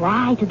least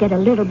try to get a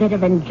little bit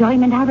of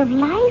enjoyment out of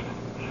life.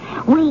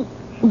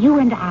 You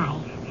and I,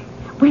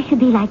 we should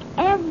be like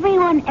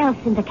everyone else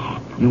in the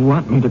camp. You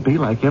want me to be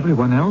like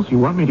everyone else? You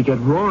want me to get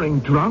roaring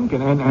drunk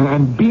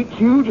and beat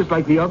you just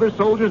like the other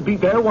soldiers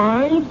beat their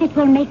wives? If it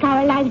will make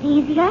our lives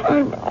easier.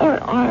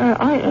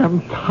 I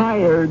am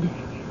tired.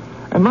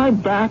 And my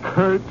back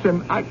hurts,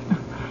 and I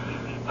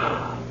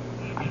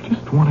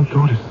just want to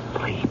go to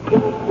sleep.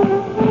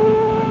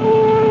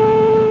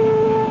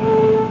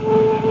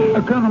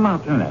 Colonel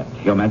Martinet,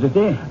 Your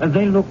Majesty,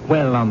 they look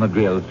well on the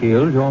drill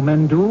field, your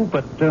men do,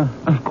 but,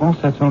 of course,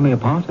 that's only a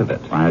part of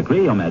it. I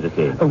agree, Your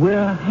Majesty.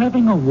 We're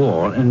having a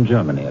war in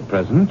Germany at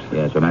present.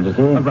 Yes, Your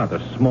Majesty. A rather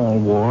small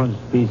war as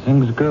these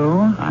things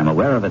go. I'm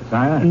aware of it,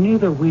 sire.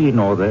 Neither we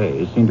nor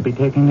they seem to be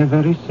taking it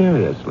very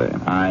seriously.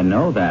 I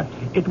know that.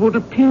 It would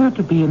appear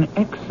to be an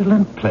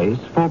excellent place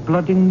for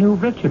blooding new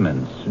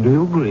regiments. Do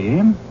you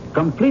agree?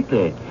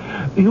 Completely.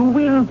 You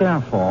will,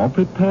 therefore,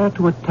 prepare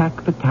to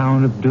attack the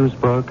town of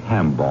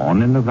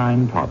Duisburg-Hamborn in the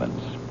Rhine province.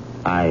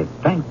 I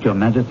thank Your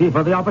Majesty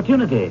for the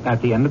opportunity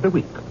at the end of the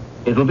week.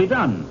 It'll be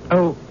done.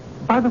 Oh,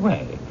 by the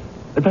way,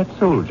 that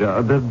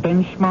soldier, the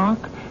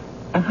benchmark,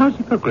 how's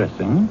he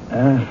progressing?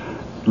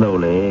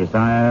 Slowly,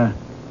 sire.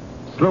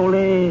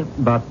 Slowly,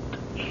 but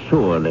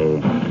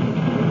surely.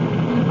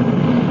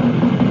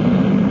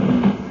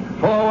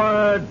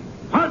 Forward,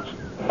 march!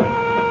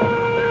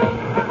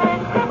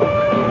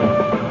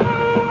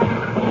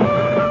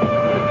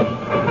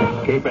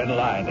 Keep in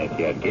line,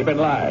 Etienne. Keep in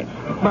line.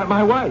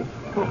 My wife.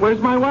 Where's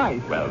my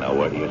wife? Well, now,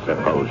 where do you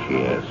suppose she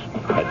is?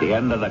 At the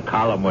end of the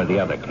column where the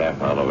other camp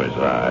followers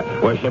are.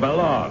 Where she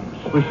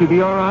belongs. Will she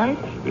be all right?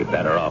 She'd be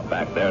better off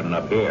back there than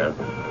up here.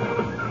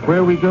 Where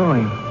are we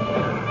going?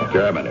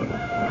 Germany.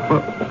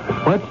 Well,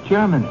 what's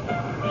Germany?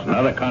 It's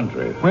another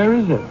country. Where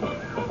is it?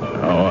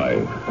 Oh, I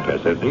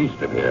guess it's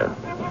east of here.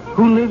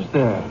 Who lives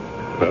there?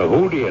 Well,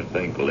 who do you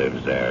think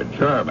lives there?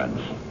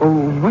 Germans.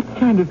 Oh, what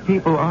kind of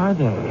people are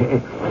they?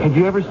 Have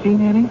you ever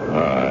seen any?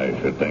 I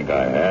should think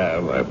I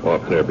have. I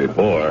fought there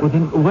before. Well,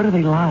 then what are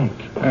they like?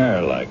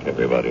 They're like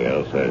everybody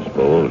else, I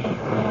suppose.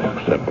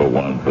 Except for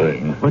one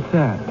thing. What's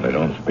that? They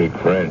don't speak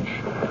French.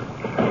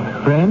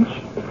 French?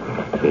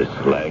 This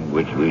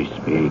language we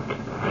speak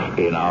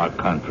in our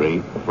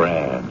country,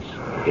 France.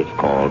 It's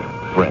called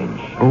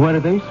French. Well, what do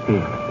they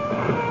speak?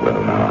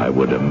 Well, now, I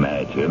would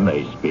imagine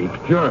they speak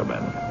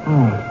German.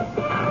 Oh.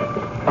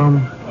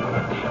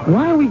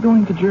 Why are we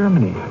going to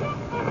Germany?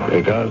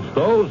 Because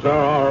those are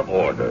our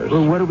orders.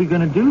 Well, what are we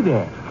going to do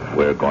there?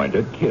 We're going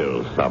to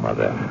kill some of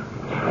them.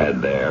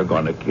 And they're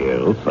going to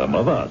kill some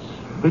of us.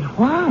 But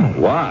why?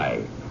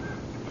 Why?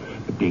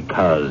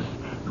 Because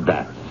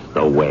that's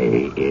the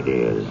way it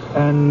is.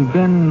 And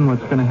then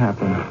what's going to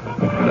happen?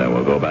 Then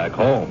we'll go back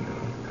home.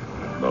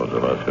 Those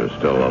of us who are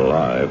still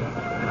alive.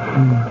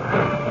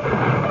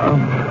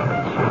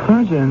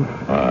 Sergeant.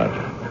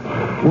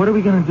 What are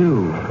we going to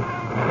do?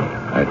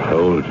 I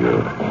told you,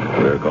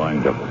 we're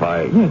going to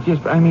fight. Yes,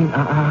 but I mean,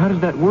 how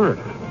does that work?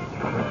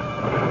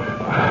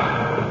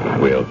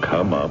 We'll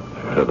come up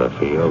to the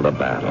field of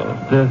battle.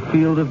 The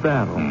field of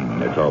battle?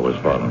 It's always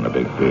fun in a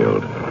big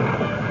field.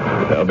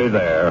 They'll be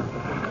there,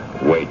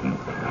 waiting.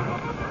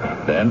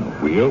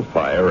 Then we'll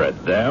fire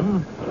at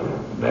them.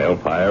 They'll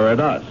fire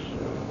at us.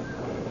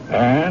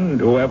 And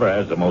whoever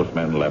has the most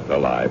men left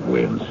alive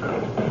wins.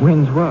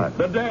 Wins what?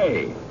 The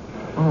day.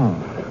 Oh.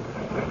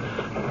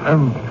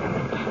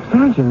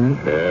 Sergeant,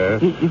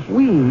 Yes? if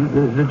we,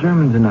 the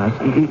Germans and us,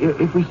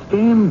 if we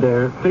stand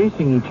there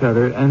facing each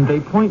other and they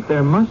point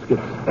their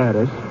muskets at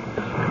us,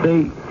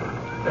 they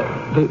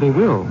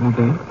will, won't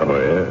they? Oh,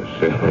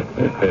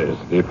 yes.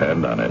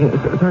 Depend on it.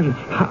 Sergeant,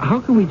 how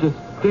can we just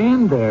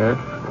stand there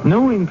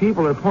knowing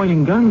people are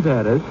pointing guns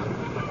at us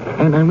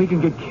and we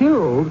can get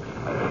killed?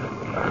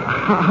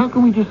 How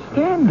can we just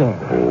stand there?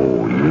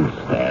 Oh, you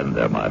stand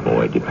there, my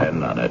boy.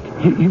 Depend on it.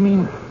 You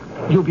mean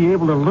you'll be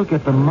able to look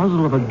at the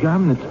muzzle of a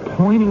gun that's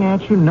pointing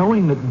at you,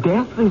 knowing that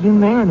death is in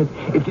there and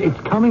it's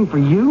coming for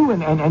you,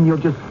 and you'll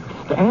just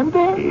stand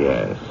there?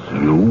 Yes,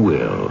 you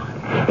will.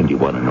 And you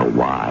want to know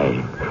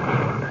why?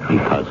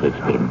 Because it's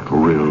been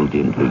drilled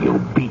into you,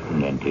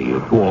 beaten into you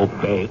to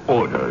obey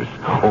orders.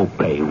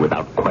 Obey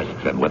without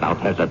question, without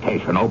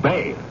hesitation.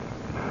 Obey.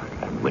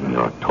 And When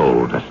you're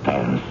told to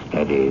stand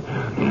steady,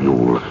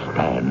 you'll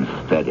stand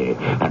steady.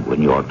 And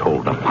when you're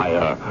told to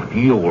fire,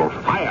 you'll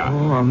fire.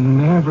 Oh, I'll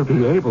never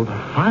be able to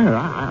fire.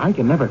 I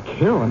can never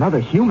kill another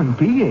human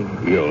being.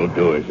 You'll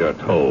do as you're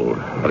told,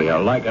 whether you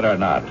like it or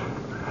not.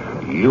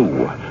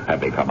 You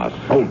have become a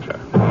soldier.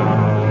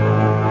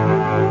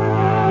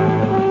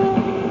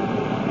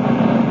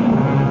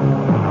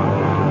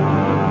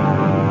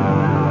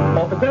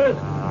 Officers,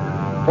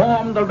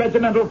 form the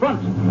regimental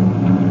front.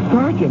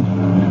 Sergeant,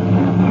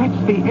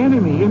 that's the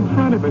enemy in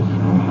front of us.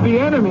 The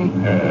enemy.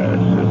 Yes,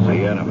 it's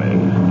the enemy.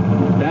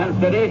 Stand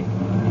steady.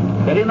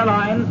 Steady in the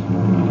lines.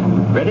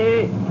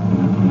 Ready.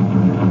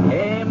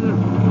 Aim.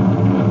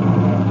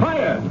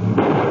 Fire.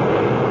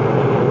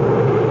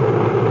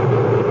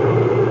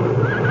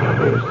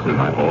 See,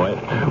 my boy,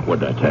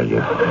 what'd I tell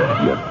you?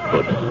 You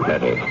put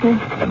steady.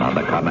 And on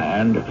the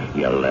command,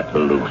 you let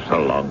loose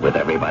along with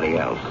everybody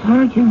else.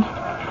 Sergeant,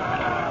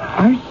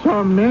 I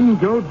saw men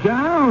go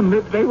down.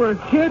 They were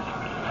hit.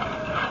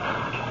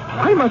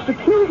 I must have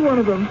killed one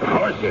of them. Of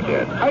course you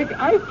did.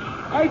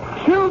 I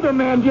killed a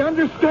man. Do you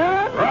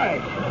understand?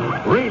 Right.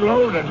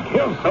 Reload and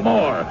kill some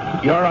more.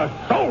 You're a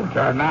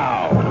soldier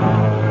now.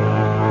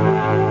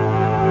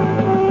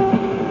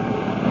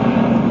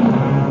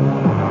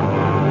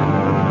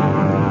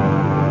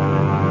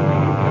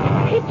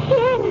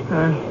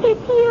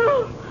 It's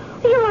you.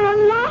 You are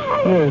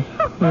alive. Yes.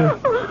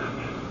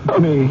 It's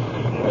me.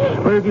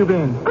 Where have you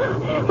been?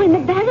 When the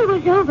battle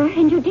was over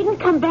and you didn't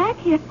come back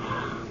here,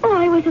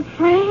 I was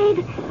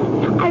afraid.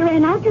 I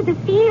ran out to the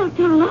field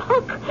to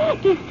look,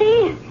 to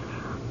see.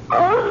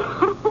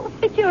 Oh,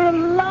 but you're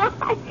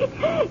alive.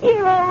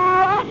 You're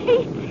all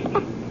right.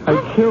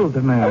 I killed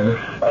a man.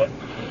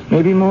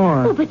 Maybe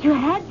more. Oh, but you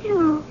had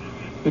to.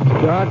 It's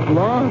God's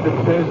law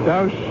that says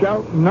thou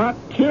shalt not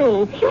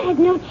kill. You had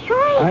no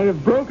choice. I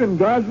have broken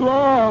God's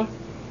law.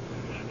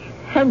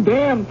 I'm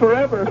damned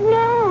forever.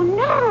 No.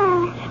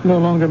 No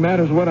longer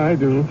matters what I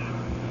do.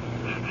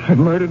 I've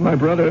murdered my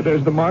brother.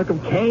 There's the mark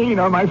of Cain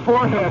on my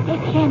forehead.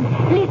 Etienne,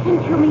 listen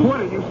to me.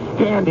 What are you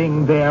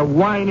standing there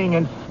whining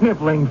and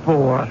sniffling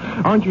for?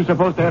 Aren't you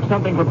supposed to have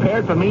something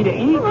prepared for me to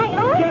eat?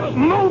 Get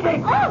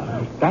moving!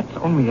 Oh. That's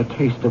only a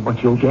taste of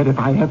what you'll get if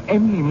I have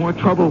any more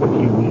trouble with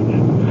you.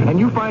 And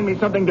you find me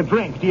something to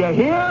drink. Do you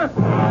hear?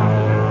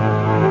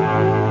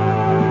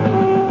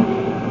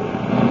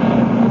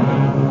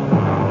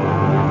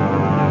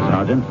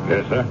 Sergeant?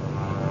 Yes, sir?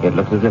 It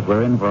looks as if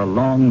we're in for a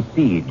long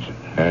siege.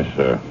 Yes,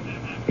 sir.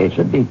 It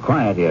should be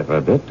quiet here for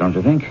a bit, don't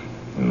you think?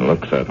 It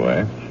looks that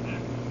way.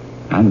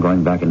 I'm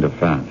going back into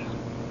France.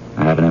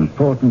 I have an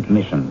important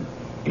mission.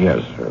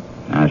 Yes, sir.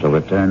 I shall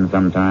return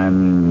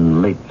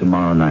sometime late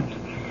tomorrow night.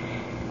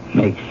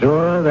 Make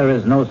sure there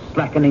is no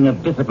slackening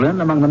of discipline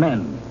among the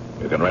men.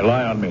 You can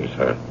rely on me,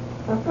 sir.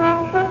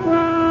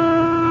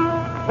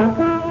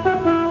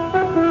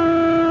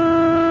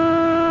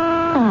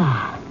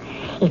 Ah,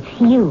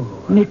 it's you.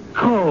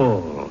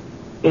 Nicole!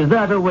 Is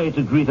that a way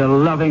to greet a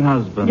loving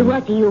husband?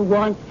 What do you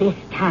want this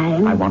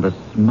time? I want a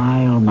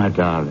smile, my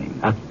darling.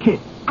 A kiss.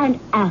 And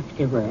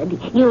afterward,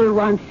 you'll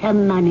want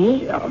some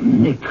money. Oh,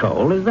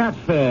 Nicole, is that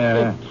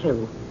fair? It's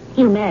true.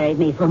 You married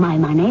me for my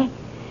money.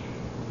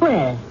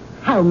 Well,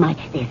 how much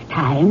this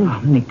time?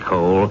 Oh,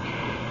 Nicole,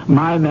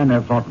 my men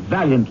have fought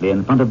valiantly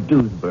in front of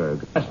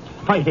Duisburg. A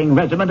fighting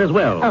regiment as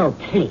well. Oh,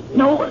 please.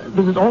 No,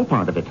 this is all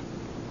part of it.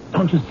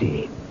 Don't you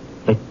see?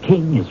 The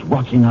king is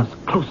watching us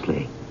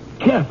closely,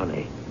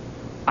 carefully.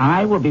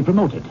 I will be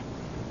promoted.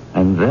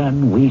 And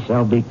then we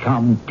shall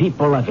become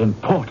people of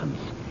importance.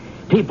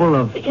 People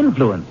of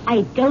influence.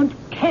 I don't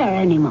care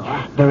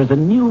anymore. There is a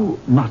new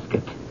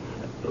musket.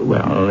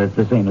 Well, it's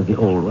the same as the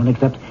old one,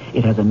 except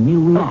it has a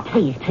new lock.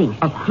 Please.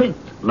 A flint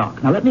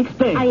lock. Now, let me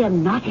explain. I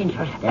am not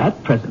interested.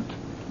 At present,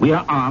 we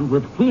are armed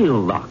with wheel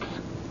locks.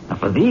 Now,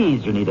 for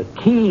these, you need a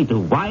key to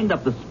wind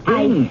up the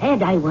spring. I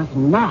said I was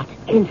not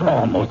interested.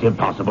 Almost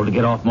impossible to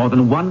get off more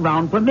than one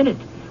round per minute.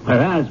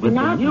 Whereas with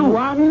Not the new...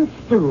 one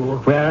sou.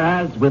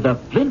 Whereas with a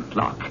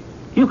flintlock,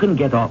 you can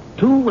get off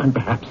 2 and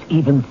perhaps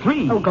even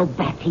 3. Oh, go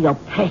back to your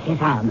precious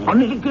army. Oh,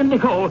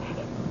 Nicole,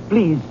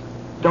 please,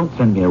 don't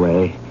send me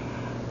away.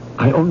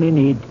 I only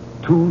need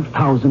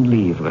 2,000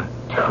 livres.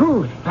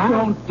 2,000?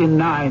 Don't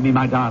deny me,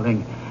 my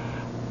darling.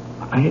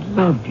 I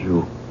love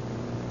you.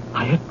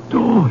 I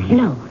adore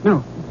you.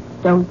 No.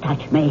 Don't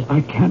touch me. I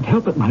can't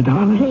help it, my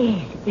darling.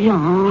 Please, Jean.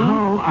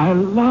 How I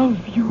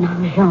love you.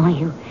 No,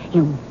 Jean,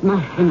 you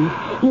mustn't.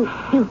 You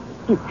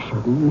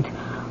shouldn't.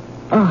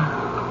 Oh,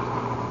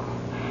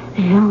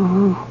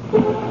 Jean.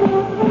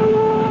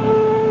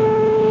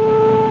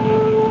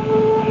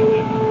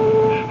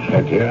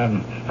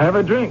 Etienne, Have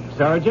a drink,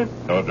 Sergeant.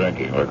 no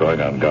drinking. We're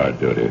going on guard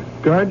duty.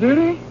 Guard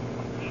duty?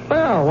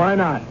 Well, why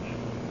not?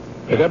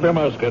 Pick up your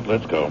musket.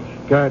 Let's go.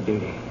 Guard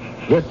duty.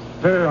 Yes,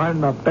 sir, I'm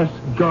the best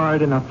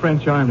guard in the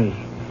French army.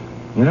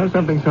 You know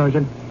something,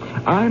 Sergeant?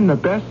 I'm the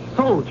best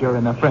soldier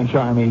in the French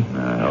army.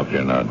 I hope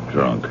you're not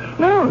drunk.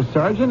 No,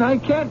 Sergeant, I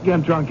can't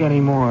get drunk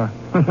anymore.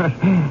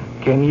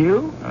 Can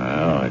you?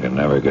 Well, I can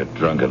never get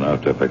drunk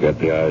enough to forget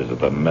the eyes of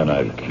the men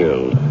I've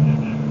killed.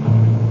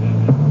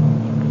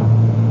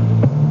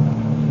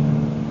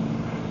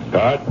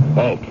 Guard,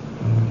 halt.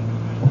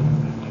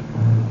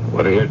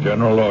 What are your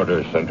general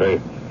orders, Sentry?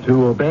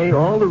 To obey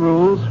all the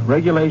rules,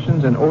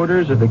 regulations, and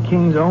orders of the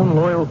King's own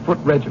loyal foot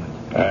regiment.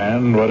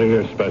 And what are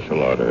your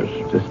special orders?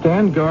 To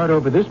stand guard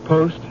over this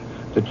post,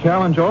 to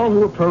challenge all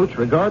who approach,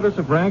 regardless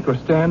of rank or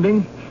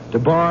standing, to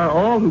bar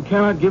all who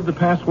cannot give the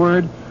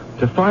password,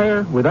 to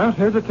fire without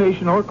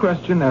hesitation or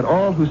question at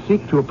all who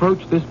seek to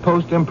approach this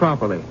post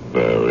improperly.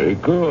 Very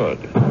good.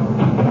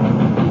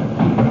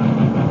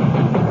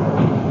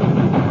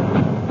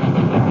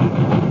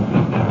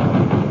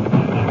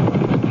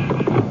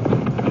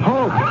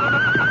 Halt!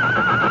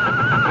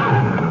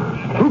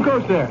 Who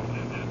goes there?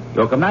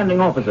 Your commanding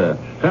officer,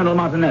 Colonel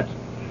Martinet.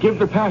 Give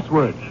the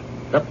password.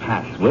 The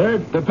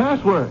password? The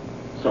password.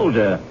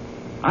 Soldier,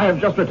 I have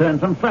just returned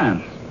from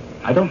France.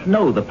 I don't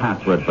know the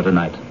password for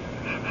tonight.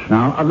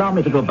 Now, allow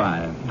me to go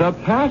by. The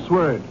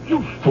password.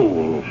 You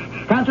fool.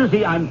 Can't you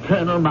see I'm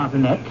Colonel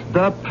Martinet?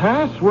 The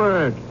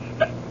password.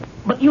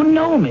 But you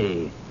know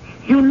me.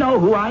 You know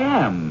who I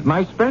am.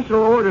 My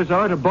special orders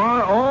are to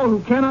bar all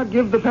who cannot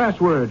give the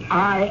password,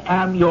 I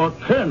am your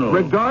colonel.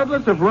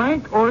 regardless of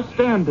rank or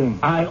standing.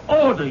 I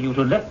order you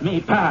to let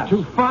me pass.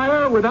 To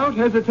fire without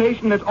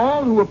hesitation at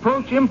all who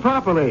approach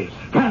improperly.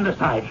 Stand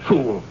aside,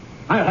 fool.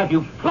 I'll have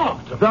you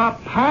flogged. The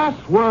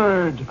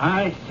password.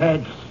 I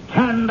said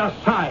stand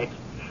aside.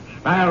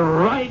 I'll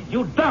ride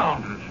you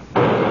down.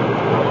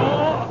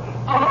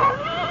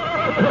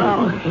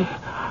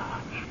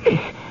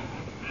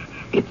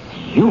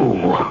 It's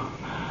you.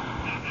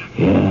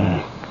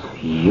 Yes,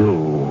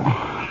 you.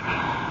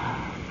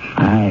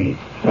 I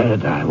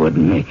said I would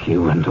make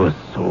you into a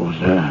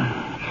soldier.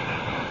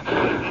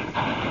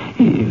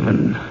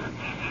 Even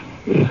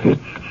if it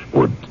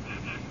would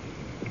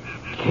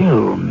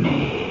kill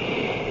me.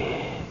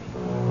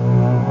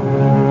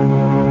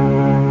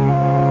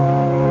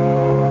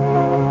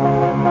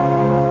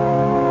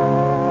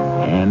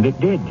 And it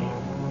did.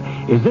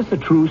 Is this a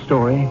true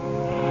story?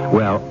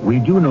 Well, we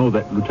do know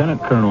that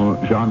Lieutenant Colonel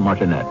Jean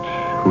Martinet,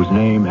 whose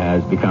name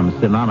has become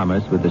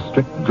synonymous with the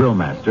strict drill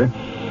master,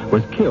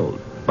 was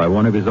killed by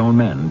one of his own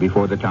men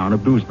before the town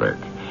of Duisburg.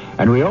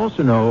 And we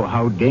also know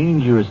how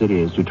dangerous it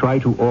is to try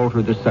to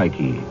alter the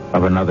psyche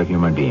of another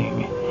human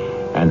being.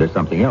 And there's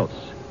something else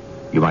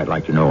you might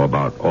like to know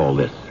about all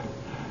this.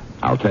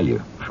 I'll tell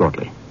you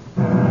shortly.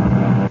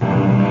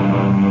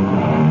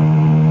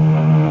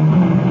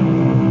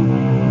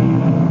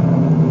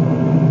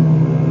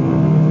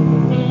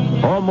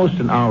 Almost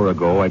an hour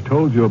ago, I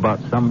told you about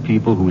some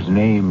people whose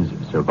names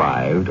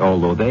survived,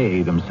 although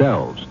they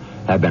themselves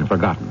have been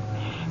forgotten.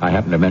 I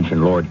happen to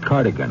mention Lord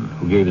Cardigan,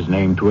 who gave his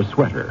name to a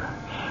sweater.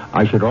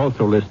 I should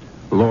also list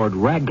Lord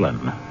Raglan,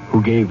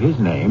 who gave his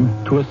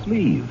name to a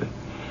sleeve.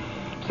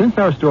 Since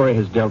our story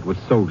has dealt with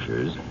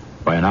soldiers,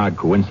 by an odd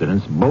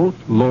coincidence, both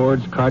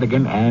Lords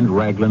Cardigan and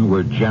Raglan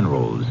were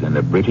generals in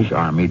the British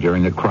Army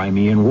during the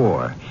Crimean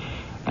War.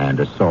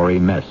 And a sorry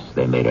mess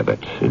they made of it,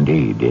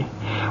 indeed.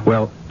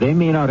 Well, they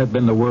may not have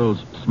been the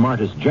world's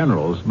smartest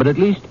generals, but at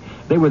least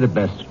they were the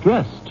best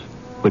dressed,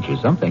 which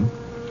is something.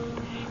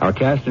 Our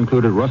cast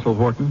included Russell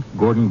Horton,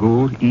 Gordon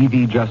Gould,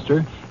 E.V.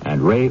 Juster,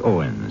 and Ray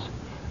Owens.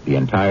 The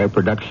entire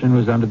production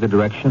was under the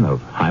direction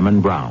of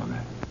Hyman Brown.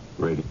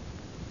 Radio.